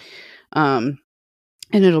 Okay. And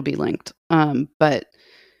it'll be linked. But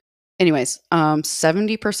anyways,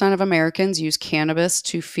 70% of Americans use cannabis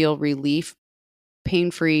to feel relief,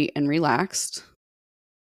 pain-free, and relaxed.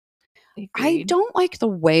 Agreed. I don't like the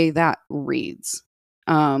way that reads.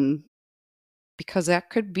 Because that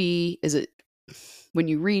could be, when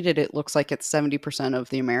you read it, it looks like it's 70% of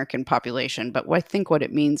the American population. But I think what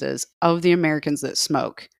it means is, of the Americans that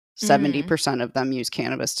smoke, 70% of them use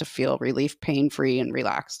cannabis to feel relief, pain-free, and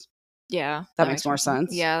relaxed. Yeah. That makes more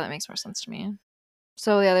sense. Yeah, that makes more sense to me.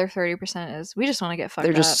 So the other 30% is, we just want to get fucked up.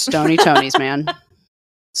 They're just stony Tonys, man.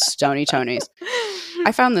 Stony Tonys.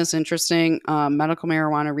 I found this interesting. Medical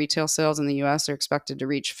marijuana retail sales in the U.S. are expected to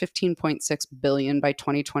reach $15.6 billion by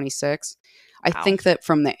 2026. I think that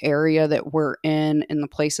from the area that we're in and the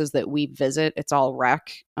places that we visit, it's all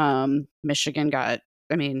rec. Michigan I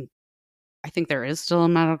think there is still a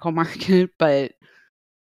medical market, but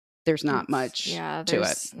there's not much to it.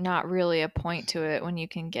 There's not really a point to it when you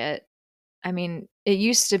can get, it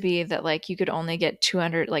used to be that like you could only get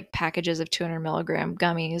 200 like packages of 200 milligram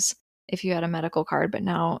gummies if you had a medical card, but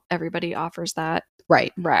now everybody offers that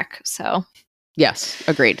rec. So yes,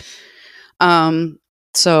 agreed.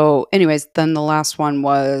 So anyways, then the last one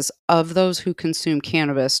was, of those who consume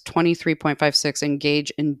cannabis, 23.56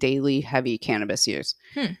 engage in daily heavy cannabis use.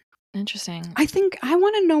 Interesting. I think I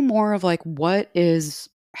want to know more of like, what is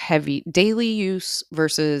heavy daily use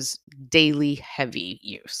versus daily heavy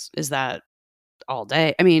use? Is that all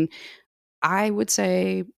day? I would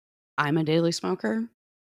say I'm a daily smoker,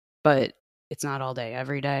 but it's not all day,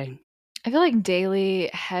 every day. I feel like daily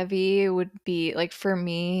heavy would be like, for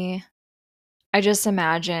me, I just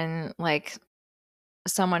imagine like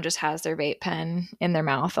someone just has their vape pen in their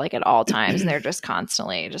mouth like at all times and they're just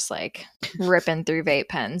constantly just like ripping through vape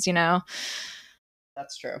pens,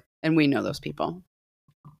 That's true. And we know those people.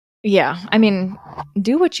 Yeah.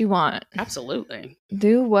 Do what you want. Absolutely.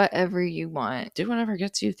 Do whatever you want. Do whatever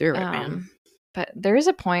gets you through it, man. But there is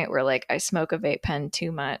a point where like I smoke a vape pen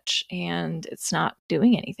too much and it's not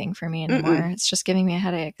doing anything for me anymore. It's just giving me a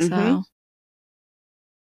headache. So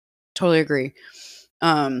totally agree.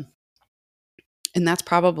 And that's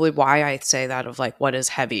probably why I say that of like, what is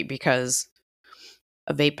heavy, because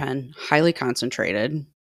a vape pen, highly concentrated.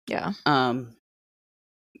 Yeah.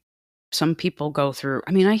 Some people go through,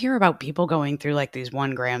 I hear about people going through like these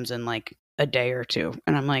 1 grams in like a day or two.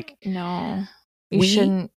 And I'm like, no, you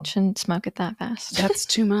shouldn't smoke it that fast. That's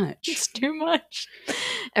too much. It's too much.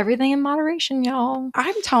 Everything in moderation, y'all.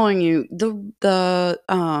 I'm telling you, the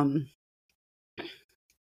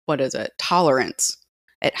what is it? Tolerance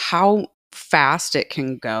at how fast it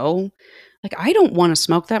can go. Like, I don't want to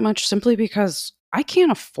smoke that much simply because I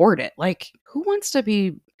can't afford it. Like, who wants to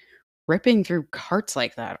be ripping through carts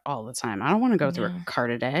like that all the time? I don't want to go through a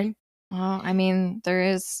cart a day. Well, there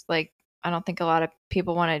is like, I don't think a lot of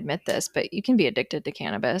people want to admit this, but you can be addicted to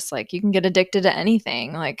cannabis. Like, you can get addicted to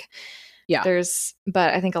anything. Like,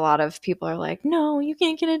 but I think a lot of people are like, no, you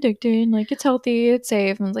can't get addicted. Like, it's healthy, it's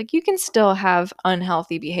safe. And it's like, you can still have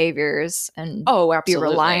unhealthy behaviors and be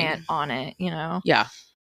reliant on it, Yeah.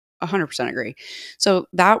 100% agree. So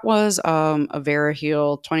that was a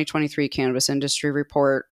VeraHeal 2023 cannabis industry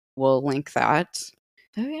report. We'll link that.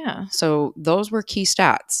 Oh, yeah. So those were key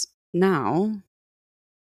stats. Now,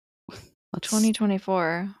 let's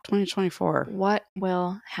 2024. 2024. What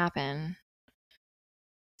will happen?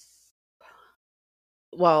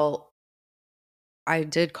 Well, I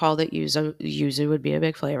did call that yuzu. Yuzu would be a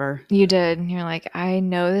big flavor. You did. You're like, I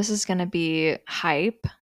know this is going to be hype.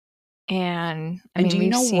 And I mean, do you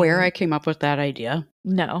know where I came up with that idea?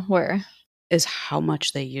 No, where? Is how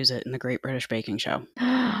much they use it in the Great British Baking Show.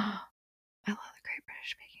 I love the Great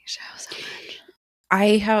British Baking Show so much.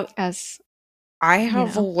 I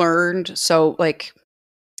have learned, so like,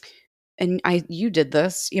 and you did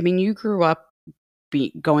this. I mean, you grew up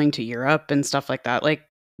going to Europe and stuff like that. Like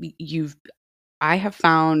I have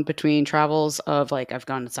found between travels of like, I've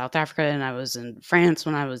gone to South Africa and I was in France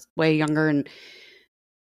when I was way younger, and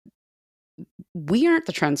we aren't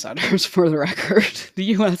the trendsetters for the record. The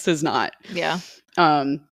US is not. Yeah.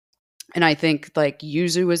 And I think like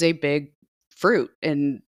yuzu is a big fruit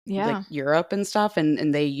in like Europe and stuff,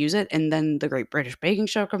 and they use it, and then the Great British Baking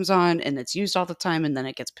Show comes on and it's used all the time, and then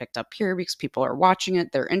it gets picked up here because people are watching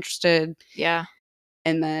it, they're interested. Yeah.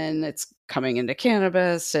 And then it's coming into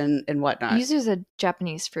cannabis and whatnot. Yuzu is a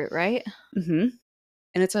Japanese fruit, right? Mm-hmm.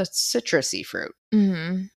 And it's a citrusy fruit.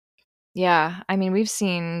 Mm-hmm. Yeah. I mean, we've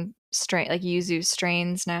seen like yuzu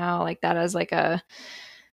strains now, like that as like and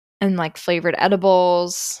like flavored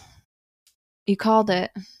edibles. You called it.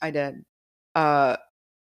 I did. I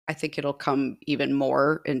think it'll come even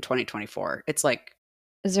more in 2024. It's like,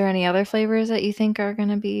 is there any other flavors that you think are going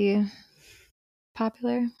to be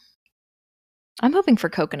popular? I'm hoping for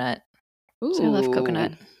coconut. Ooh, I love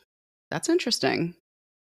coconut. That's interesting.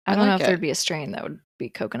 I don't know if there'd be a strain that would be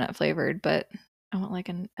coconut flavored, but I want like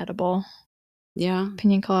an edible. Yeah.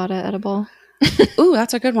 Pina colada edible. Ooh,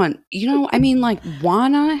 that's a good one. You know, I mean, like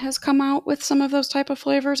Wana has come out with some of those type of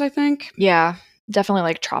flavors, I think. Yeah, definitely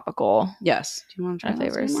like tropical. Yes. Do you want to try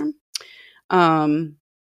flavors?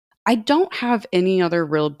 I don't have any other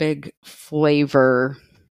real big flavor.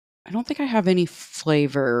 I don't think I have any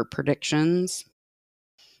flavor predictions.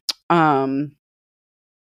 I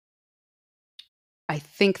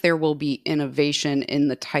think there will be innovation in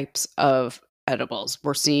the types of edibles.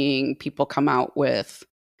 We're seeing people come out with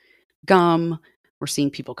gum. We're seeing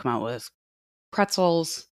people come out with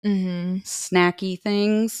pretzels, snacky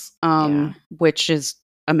things, which is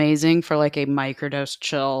amazing for like a microdose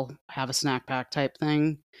chill, have a snack pack type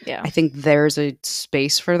thing. Yeah. I think there's a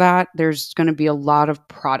space for that. There's going to be a lot of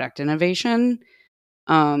product innovation.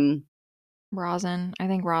 Rosin. I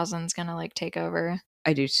think rosin's going to like take over.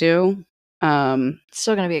 I do too. It's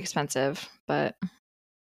still going to be expensive, but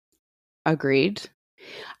agreed.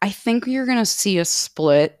 I think you're going to see a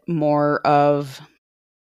split more of,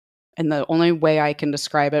 and the only way I can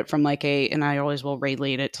describe it from like and I always will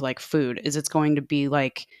relate it to like food, is it's going to be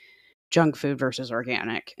like junk food versus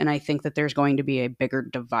organic. And I think that there's going to be a bigger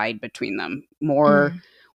divide between them. More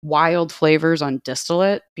wild flavors on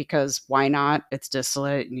distillate, because why not? It's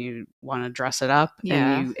distillate and you want to dress it up.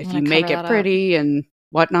 Yeah. And if you make it pretty and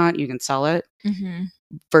whatnot, you can sell it.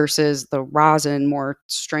 Versus the rosin, more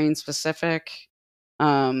strain specific,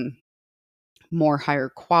 more higher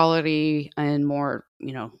quality, and more,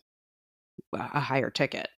 a higher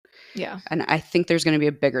ticket. Yeah. And I think there's going to be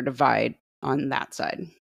a bigger divide on that side.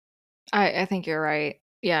 I think you're right.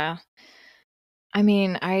 Yeah. I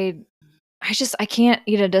mean, I can't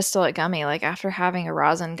eat a distillate gummy. Like after having a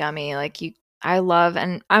rosin gummy, like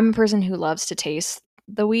and I'm a person who loves to taste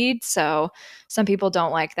the weed. So some people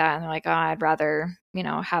don't like that. And they're like, oh, I'd rather,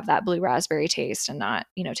 have that blue raspberry taste and not,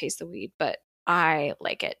 taste the weed. But I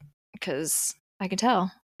like it because I can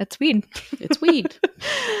tell it's weed. It's weed.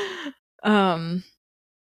 Okay.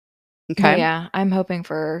 Yeah. I'm hoping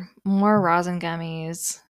for more rosin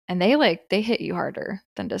gummies. And they hit you harder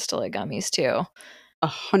than distillate gummies too.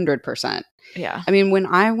 100%. Yeah. I mean, when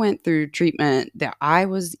I went through treatment, that I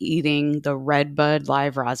was eating the Redbud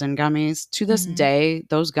live rosin gummies. To this day,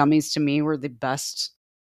 those gummies to me were the best.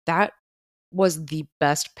 That was the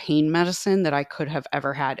best pain medicine that I could have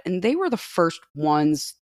ever had. And they were the first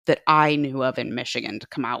ones that I knew of in Michigan to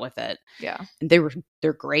come out with it. Yeah. And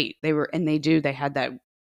they're great. They had that.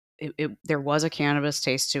 There was a cannabis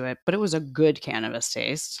taste to it, but it was a good cannabis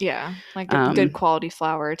taste. Yeah. Like good quality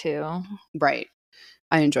flower too. Right.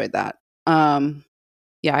 I enjoyed that.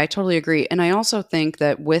 Yeah, I totally agree. And I also think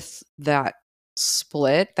that with that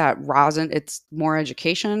split, that rosin, it's more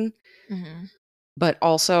education, but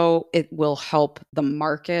also it will help the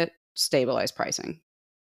market stabilize pricing.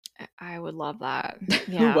 I would love that.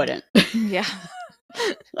 Yeah. Who wouldn't? Yeah.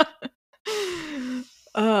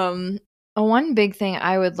 One big thing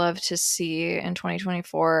I would love to see in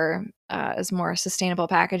 2024 is more sustainable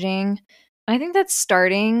packaging. I think that's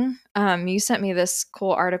starting. You sent me this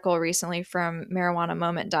cool article recently from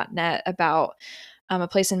marijuanamoment.net about a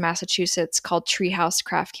place in Massachusetts called Treehouse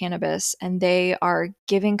Craft Cannabis, and they are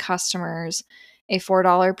giving customers a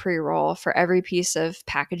 $4 pre-roll for every piece of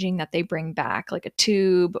packaging that they bring back, like a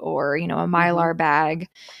tube or, a Mylar bag.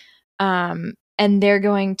 And they're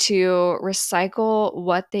going to recycle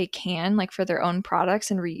what they can, like for their own products,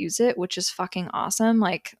 and reuse it, which is fucking awesome.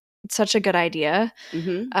 Like, it's such a good idea.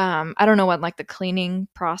 I don't know what like the cleaning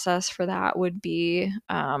process for that would be.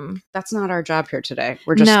 That's not our job here today.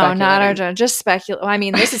 We're just speculating. Not our job. Just speculate. I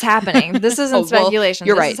mean, this is happening. This isn't speculation.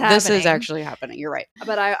 You're right. This is actually happening. You're right.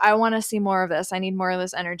 But I want to see more of this. I need more of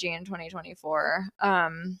this energy in 2024.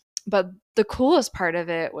 But the coolest part of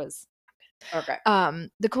it was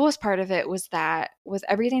the coolest part of it was that with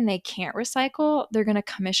everything they can't recycle, they're going to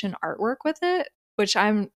commission artwork with it, which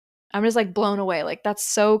I'm just like blown away. Like, that's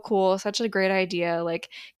so cool. Such a great idea. Like,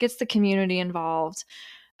 gets the community involved.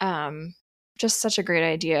 Just such a great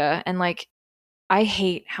idea. And like, I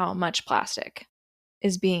hate how much plastic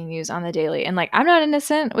is being used on the daily. And like, I'm not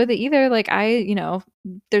innocent with it either. Like,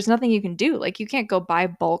 there's nothing you can do. Like, you can't go buy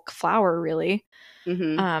bulk flour really,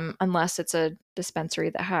 unless it's a dispensary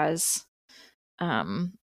that has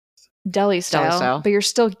deli style, but you're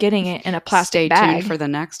still getting it in a plastic bag. Stay tuned for the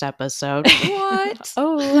next episode. What?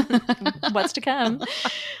 Oh, what's to come?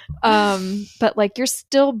 But like, you're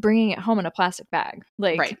still bringing it home in a plastic bag,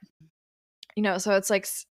 like, right. So it's like,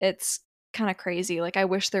 it's kind of crazy. Like, I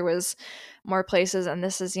wish there was more places, and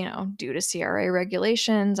this is, due to CRA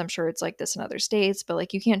regulations. I'm sure it's like this in other states, but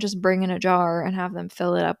like, you can't just bring in a jar and have them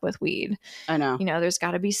fill it up with weed. I know. There's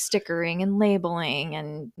got to be stickering and labeling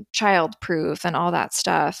and child proof and all that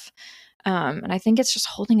stuff. And I think it's just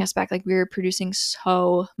holding us back. Like, we're producing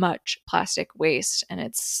so much plastic waste, and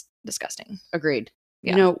it's disgusting. Agreed.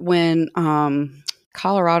 Yeah. When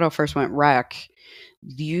Colorado first went rec,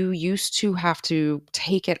 you used to have to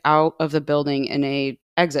take it out of the building in a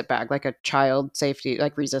exit bag, like a child safety,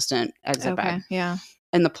 like resistant exit bag. Yeah.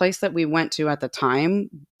 And the place that we went to at the time,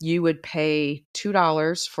 you would pay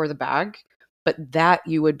 $2 for the bag, but that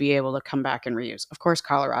you would be able to come back and reuse. Of course,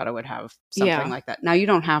 Colorado would have something like that. Now, you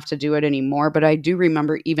don't have to do it anymore, but I do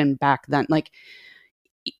remember even back then, like,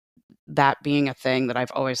 that being a thing that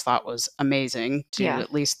I've always thought was amazing to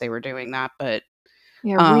at least they were doing that. But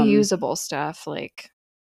reusable stuff. Like,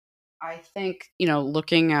 I think,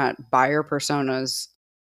 looking at buyer personas,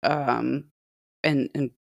 and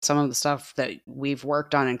some of the stuff that we've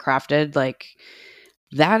worked on and crafted, like,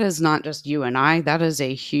 that is not just you and I. That is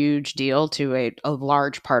a huge deal to a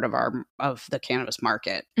large part of the cannabis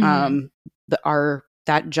market.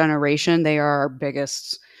 That generation, they are our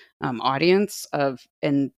biggest audience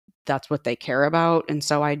and that's what they care about. And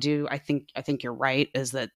so I think you're right, is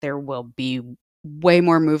that there will be way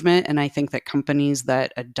more movement. And I think that companies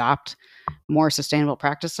that adopt more sustainable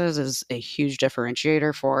practices is a huge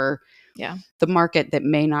differentiator for the market that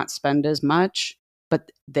may not spend as much,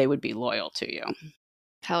 but they would be loyal to you.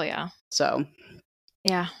 Hell yeah. So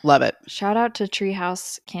yeah, love it. Shout out to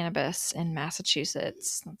Treehouse Cannabis in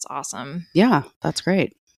Massachusetts. That's awesome. Yeah, that's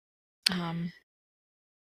great.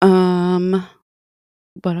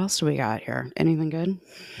 What else do we got here? Anything good?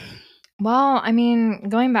 Well, I mean,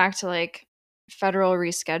 going back to like federal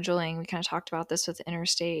rescheduling, we kind of talked about this with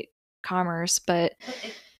interstate commerce, but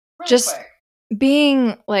just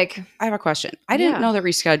being like, I have a question. I didn't know that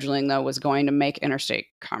rescheduling though was going to make interstate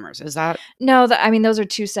commerce. Is that? No, I mean, those are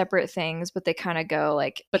two separate things, but they kind of go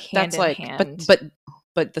like hand in hand.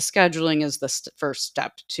 But the scheduling is the first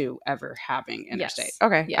step to ever having interstate. Yes.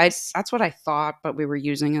 Okay. Yes. That's what I thought, but we were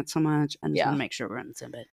using it so much. I just want to make sure we're in the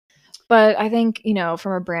same bit. But I think,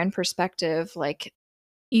 from a brand perspective, like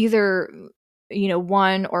either,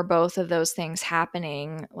 one or both of those things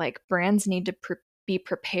happening, like brands need to be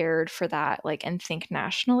prepared for that, like, and think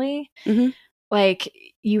nationally. Like,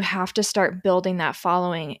 you have to start building that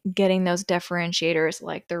following, getting those differentiators,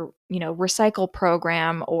 like their, recycle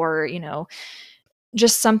program, or,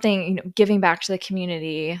 just something, giving back to the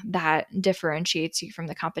community that differentiates you from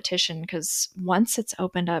the competition. Because once it's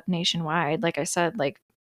opened up nationwide, like I said, like,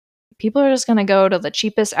 people are just going to go to the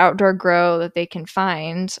cheapest outdoor grow that they can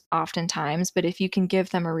find oftentimes. But if you can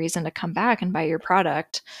give them a reason to come back and buy your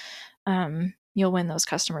product, you'll win those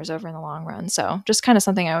customers over in the long run. So just kind of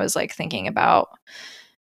something I was like thinking about,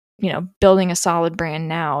 building a solid brand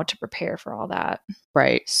now to prepare for all that.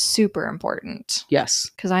 Right. Super important. Yes.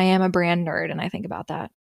 Because I am a brand nerd and I think about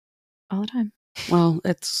that all the time. Well,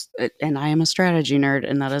 and I am a strategy nerd,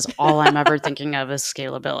 and that is all I'm ever thinking of is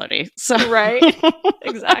scalability. So right.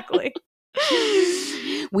 Exactly.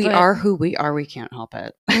 We are who we are. We can't help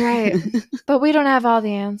it. Right. But we don't have all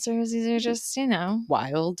the answers. These are just,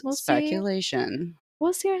 wild speculation.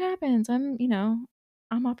 We'll see what happens. I'm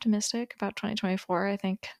optimistic about 2024. I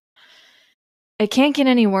think it can't get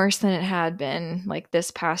any worse than it had been like this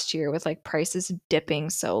past year with like prices dipping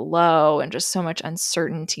so low and just so much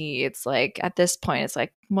uncertainty. It's like at this point, it's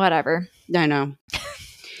like whatever. I know.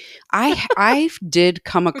 I did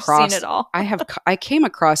come across. Seen it all. I came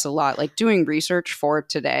across a lot, like doing research for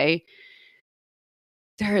today.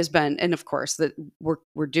 There has been, and of course, that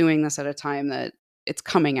we're doing this at a time that it's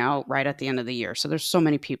coming out right at the end of the year. So there's so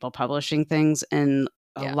many people publishing things and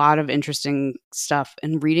a lot of interesting stuff.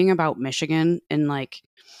 And reading about Michigan, and like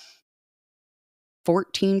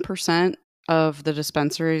 14% of the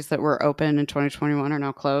dispensaries that were open in 2021 are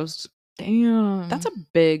now closed. Damn, that's a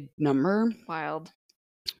big number. Wild.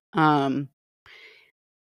 I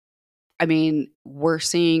mean, we're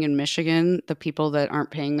seeing in Michigan the people that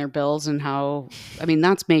aren't paying their bills and how, I mean,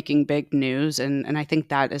 that's making big news. And I think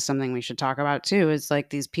that is something we should talk about too, is like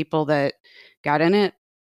these people that got in it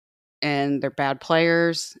and they're bad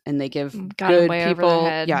players and they give good people.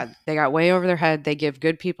 Yeah, they got way over their head. They give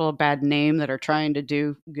good people a bad name that are trying to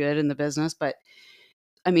do good in the business. But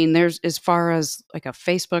I mean, there's, as far as like a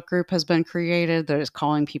Facebook group has been created that is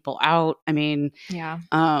calling people out. I mean,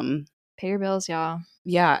 pay your bills, y'all.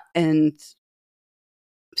 Yeah. And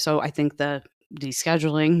so I think the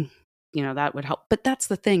descheduling, that would help. But that's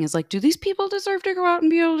the thing, is like, do these people deserve to go out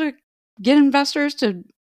and be able to get investors to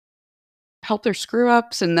help their screw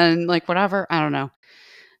ups and then like whatever? I don't know.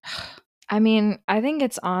 I mean, I think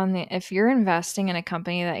it's if you're investing in a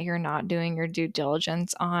company that you're not doing your due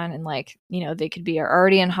diligence on, and like, they could be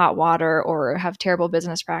already in hot water or have terrible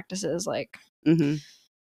business practices, like do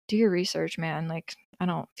your research, man. Like, I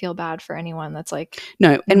don't feel bad for anyone that's like,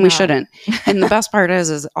 no, and we shouldn't. And the best part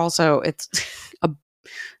is also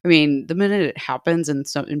I mean, the minute it happens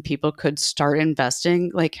and people could start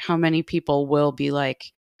investing, like how many people will be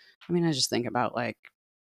like, I mean, I just think about like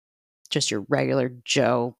just your regular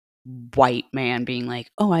Joe white man being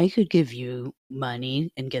like, oh, I could give you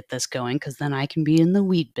money and get this going because then I can be in the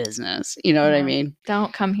weed business. You know what I mean?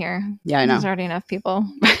 Don't come here. Yeah, I know. There's already enough people.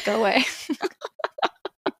 Go away.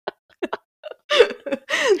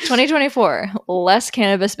 2024, less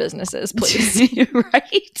cannabis businesses, please.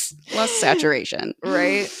 Right? Less saturation.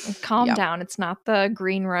 Right? Calm down. It's not the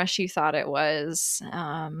green rush you thought it was.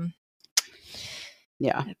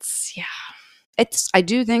 I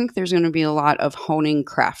do think there's going to be a lot of honing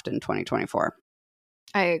craft in 2024.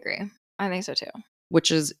 I agree. I think so too.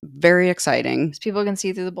 Which is very exciting. Because people can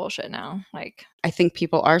see through the bullshit now. Like, I think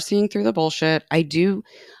people are seeing through the bullshit.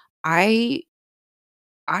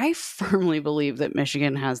 I firmly believe that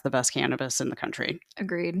Michigan has the best cannabis in the country.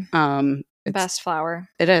 Agreed. Best flower.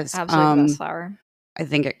 It is. Absolutely best flower. I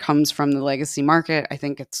think it comes from the legacy market. I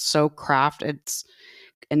think it's so craft.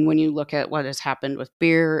 And when you look at what has happened with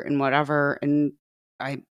beer and whatever, and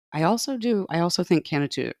I also think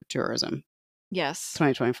Canada tourism. Yes.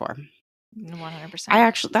 2024.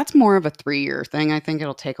 100%. That's more of a 3-year thing. I think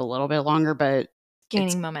it'll take a little bit longer, but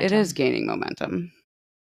gaining momentum. It is gaining momentum.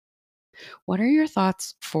 What are your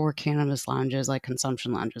thoughts for cannabis lounges, like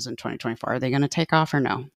consumption lounges in 2024? Are they going to take off or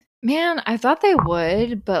no? Man, I thought they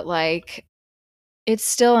would, but like it's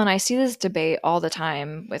still, and I see this debate all the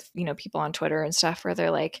time with, people on Twitter and stuff where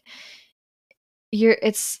they're like,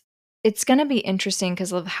 it's going to be interesting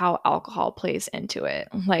because of how alcohol plays into it.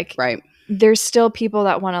 Like, right. There's still people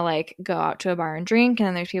that want to like go out to a bar and drink, and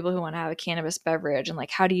then there's people who want to have a cannabis beverage, and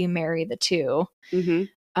like, how do you marry the two?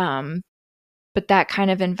 But that kind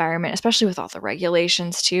of environment, especially with all the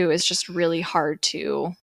regulations too, is just really hard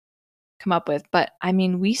to come up with. But I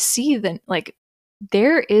mean, we see that like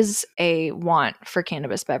there is a want for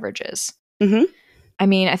cannabis beverages. I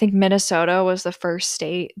mean, I think Minnesota was the first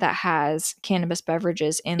state that has cannabis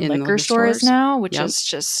beverages in liquor stores now, which is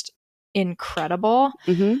just incredible.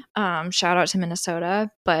 Shout out to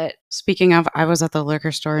Minnesota. But speaking of, I was at the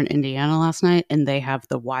liquor store in Indiana last night and they have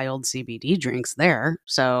the wild CBD drinks there.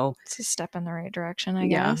 So it's a step in the right direction, I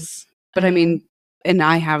guess. But I mean, and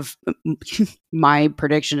I have my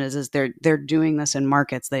prediction is they're doing this in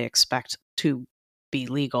markets they expect to be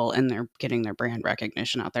legal, and they're getting their brand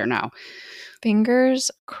recognition out there now. Fingers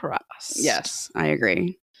crossed. Yes, I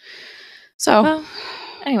agree. So well,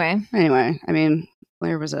 anyway, I mean,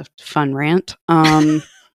 there was a fun rant. I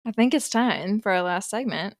think it's time for our last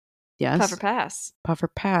segment. Yes. Puff or pass. Puff or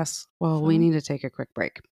pass. Well, we need to take a quick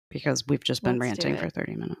break because we've just been ranting for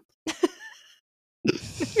 30 minutes.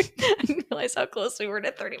 I didn't realize how close we were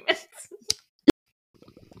to 30 minutes.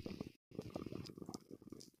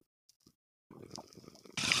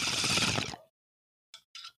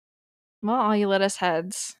 Well, all you let us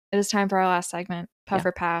heads, it is time for our last segment, puff Yeah.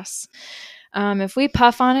 or pass. If we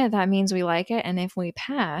puff on it, that means we like it. And if we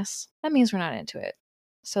pass, that means we're not into it.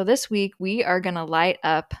 So this week, we are going to light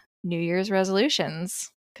up New Year's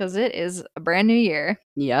resolutions because it is a brand new year.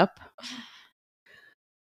 Yep.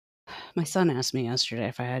 My son asked me yesterday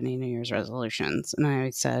if I had any New Year's resolutions, and I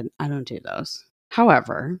said, I don't do those.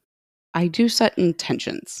 However, I do set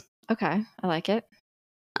intentions. Okay, I like it.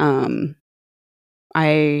 I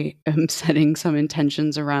am setting some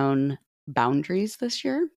intentions around boundaries this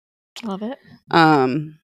year. Love it.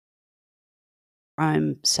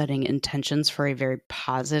 I'm setting intentions for a very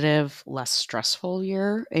positive, less stressful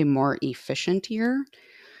year, a more efficient year.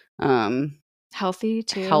 Healthy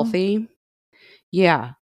too. Healthy.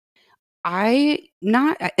 Yeah.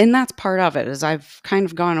 And that's part of it, is I've kind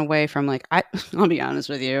of gone away from I'll be honest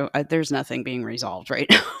with you, there's nothing being resolved right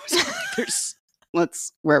now. So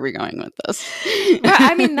where are we going with this?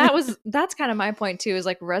 I mean, that's kind of my point too, is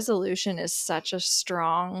like resolution is such a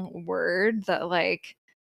strong word that like,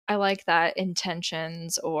 I like that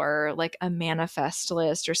intentions or like a manifest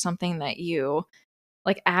list or something that you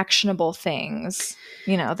like actionable things,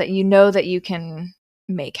 that you can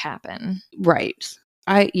make happen. Right.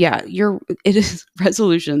 It is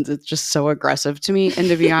resolutions. It's just so aggressive to me. And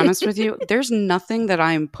to be honest with you, there's nothing that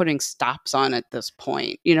I'm putting stops on at this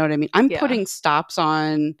point. You know what I mean? I'm putting stops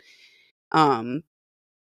on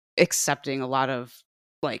accepting a lot of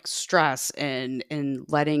like stress and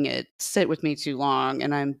letting it sit with me too long.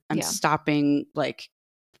 And I'm stopping like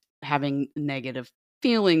having negative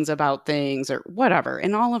feelings about things or whatever.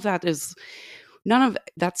 And all of that is none of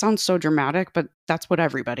that sounds so dramatic, but that's what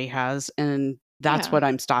everybody has. And that's what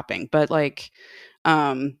I'm stopping. But like,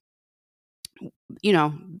 the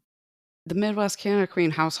Midwest Canada Queen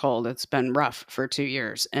household, it's been rough for 2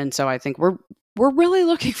 years. And so I think we're really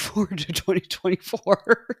looking forward to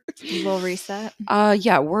 2024. Little reset.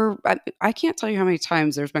 Yeah, I can't tell you how many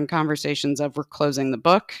times there's been conversations of we're closing the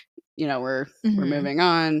book. We're moving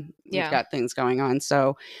on. We've got things going on.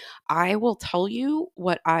 So I will tell you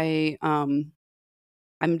what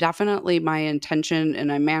I'm definitely my intention,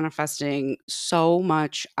 and I'm manifesting so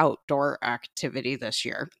much outdoor activity this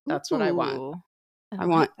year. That's what I want. I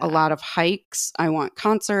want a lot of hikes. I want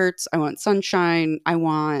concerts. I want sunshine. I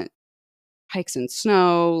want hikes in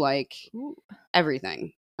snow, like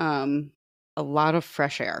everything. A lot of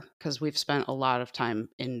fresh air, because we've spent a lot of time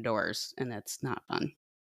indoors and it's not fun.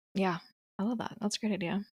 Yeah, I love that. That's a great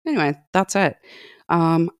idea. Anyway, that's it.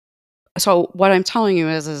 So what I'm telling you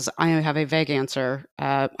is I have a vague answer.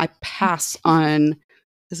 I pass on.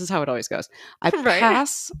 This is how it always goes. I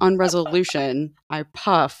pass on resolution. I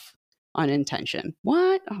puff on intention.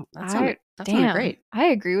 What? Oh, that sounded great. I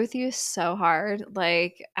agree with you so hard.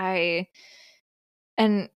 Like I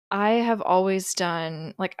have always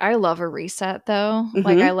done, like, I love a reset though.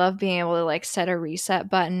 Like I love being able to like set a reset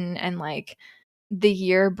button, and like the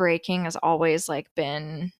year breaking has always like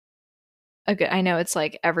been a good, I know it's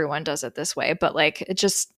like everyone does it this way, but like it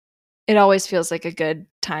always feels like a good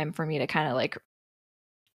time for me to kind of like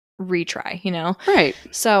retry, Right.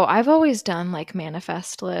 So I've always done like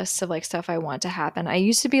manifest lists of like stuff I want to happen. I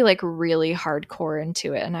used to be like really hardcore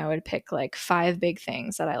into it, and I would pick like 5 big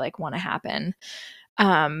things that I like want to happen.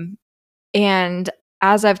 And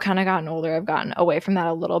as I've kind of gotten older, I've gotten away from that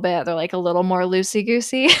a little bit. They're like a little more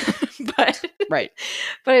loosey-goosey. But right.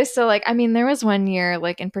 But I still like, I mean, there was one year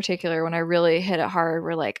like in particular when I really hit it hard,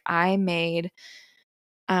 where like I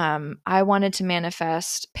wanted to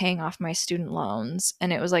manifest paying off my student loans,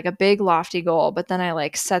 and it was like a big lofty goal, but then I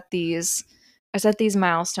like set these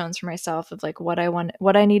milestones for myself of like what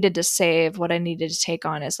I needed to save, what I needed to take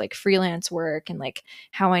on as like freelance work, and like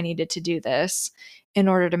how I needed to do this in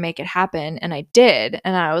order to make it happen. And I did.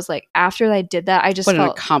 And I was like, after I did that, I just felt an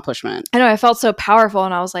accomplishment. I know, I felt so powerful,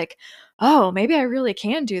 and I was like, oh, maybe I really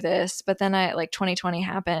can do this. But then 2020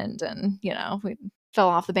 happened, and we fell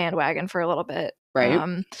off the bandwagon for a little bit. Right.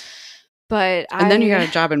 And then you got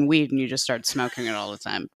a job in weed and you just started smoking it all the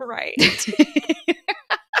time. Right.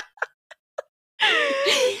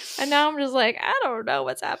 And now I'm just like, I don't know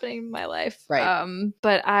what's happening in my life. Right.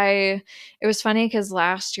 But it was funny because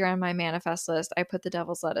last year on my manifest list, I put the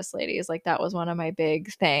Devil's Lettuce Ladies. Like that was one of my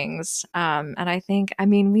big things. And I think,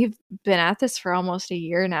 we've been at this for almost a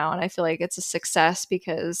year now, and I feel like it's a success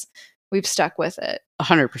because we've stuck with it.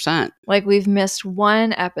 100%. Like we've missed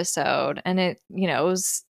one episode, and it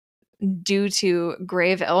was due to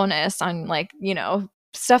grave illness on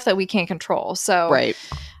stuff that we can't control. So, right.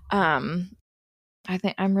 I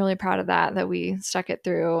think I'm really proud of that we stuck it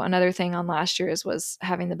through. Another thing on last year's was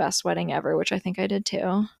having the best wedding ever, which I think I did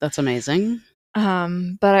too. That's amazing.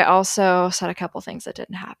 But I also said a couple things that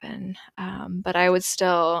didn't happen. But I would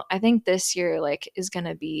still, I think this year like is going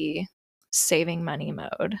to be saving money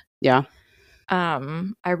mode. Yeah.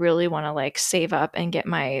 I really want to like save up and get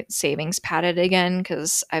my savings padded again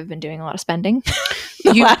because I've been doing a lot of spending.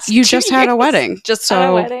 You just had a wedding. Had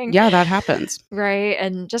a wedding. Yeah, that happens. Right.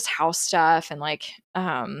 And just house stuff and like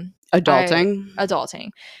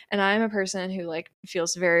adulting. And I'm a person who like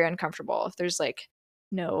feels very uncomfortable if there's like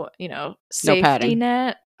no, safety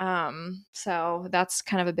net. So that's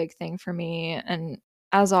kind of a big thing for me. And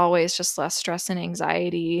as always, just less stress and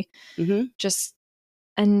anxiety.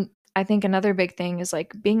 And I think another big thing is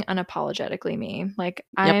like being unapologetically me. Like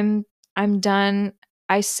I'm done.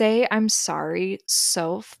 I say I'm sorry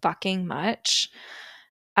so fucking much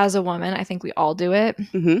as a woman. I think we all do it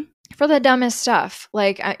for the dumbest stuff.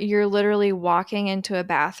 Like you're literally walking into a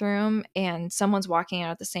bathroom and someone's walking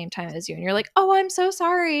out at the same time as you. And you're like, oh, I'm so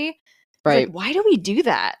sorry. Right. Like, why do we do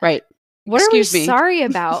that? Right. What are we sorry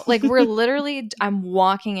about? Like we're literally, I'm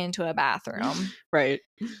walking into a bathroom. Right.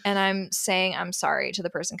 And I'm saying I'm sorry to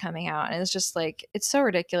the person coming out. And it's just like, it's so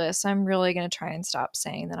ridiculous. I'm really going to try and stop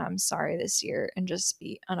saying that I'm sorry this year and just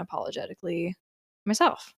be unapologetically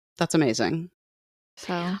myself. That's amazing.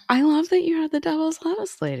 So I love that you had the Devil's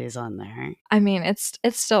Lettuce Ladies on there. I mean, it's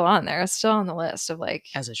still on there. It's still on the list of like,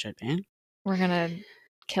 as it should be. We're going to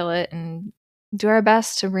kill it and do our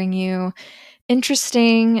best to bring you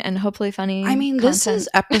interesting and hopefully funny content. This is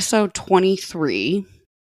episode 23.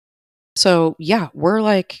 So yeah, we're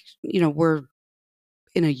like, we're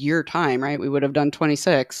in a year time, right? We would have done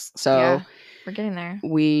 26. So yeah, we're getting there.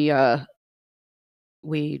 We had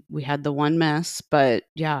the one miss, but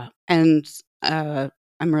yeah. And I'm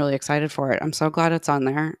really excited for it. I'm so glad it's on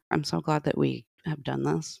there. I'm so glad that we have done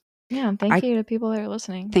this. Yeah, and thank you to people that are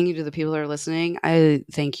listening. Thank you to the people that are listening. I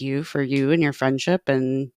thank you for you and your friendship.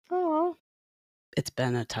 And it's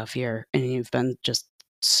been a tough year, and you've been just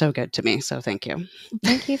so good to me. So thank you.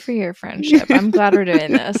 Thank you for your friendship. I'm glad we're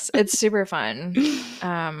doing this. It's super fun.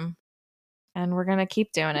 And we're going to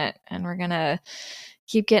keep doing it, and we're going to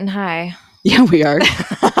keep getting high. Yeah, we are.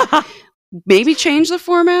 Maybe change the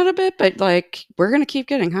format a bit, but like we're going to keep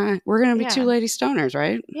getting high. We're going to be two lady stoners,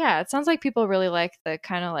 right? Yeah, it sounds like people really like the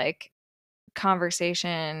kind of like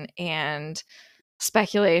conversation and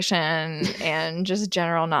speculation and just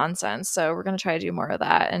general nonsense. So we're going to try to do more of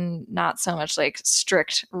that and not so much like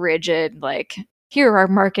strict, rigid, like here are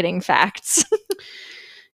marketing facts.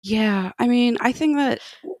 Yeah. I mean, I think that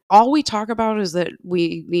all we talk about is that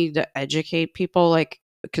we need to educate people, like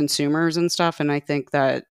consumers and stuff. And I think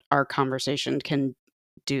that our conversation can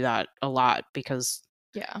do that a lot because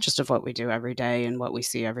just of what we do every day and what we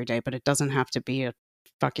see every day. But it doesn't have to be a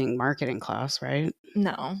fucking marketing class, right?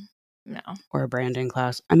 No. Or a branding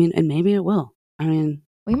class. I mean, and maybe it will. I mean,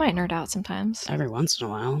 we might nerd out sometimes. Every once in a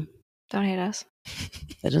while. Don't hate us.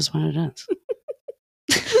 It is what it is.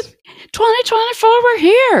 2024, we're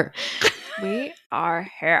here. We are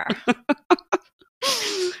here.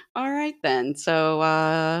 All right, then.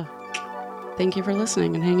 So, thank you for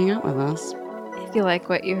listening and hanging out with us. If you like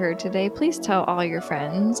what you heard today, please tell all your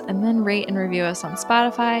friends and then rate and review us on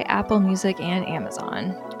Spotify, Apple Music, and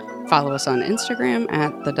Amazon. Follow us on Instagram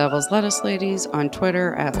at The Devil's Lettuce Ladies, on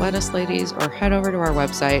Twitter at Lettuce Ladies, or head over to our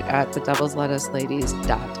website at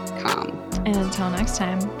thedevilslettuceladies.com. And until next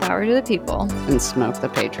time, power to the people. And smoke the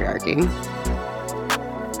patriarchy.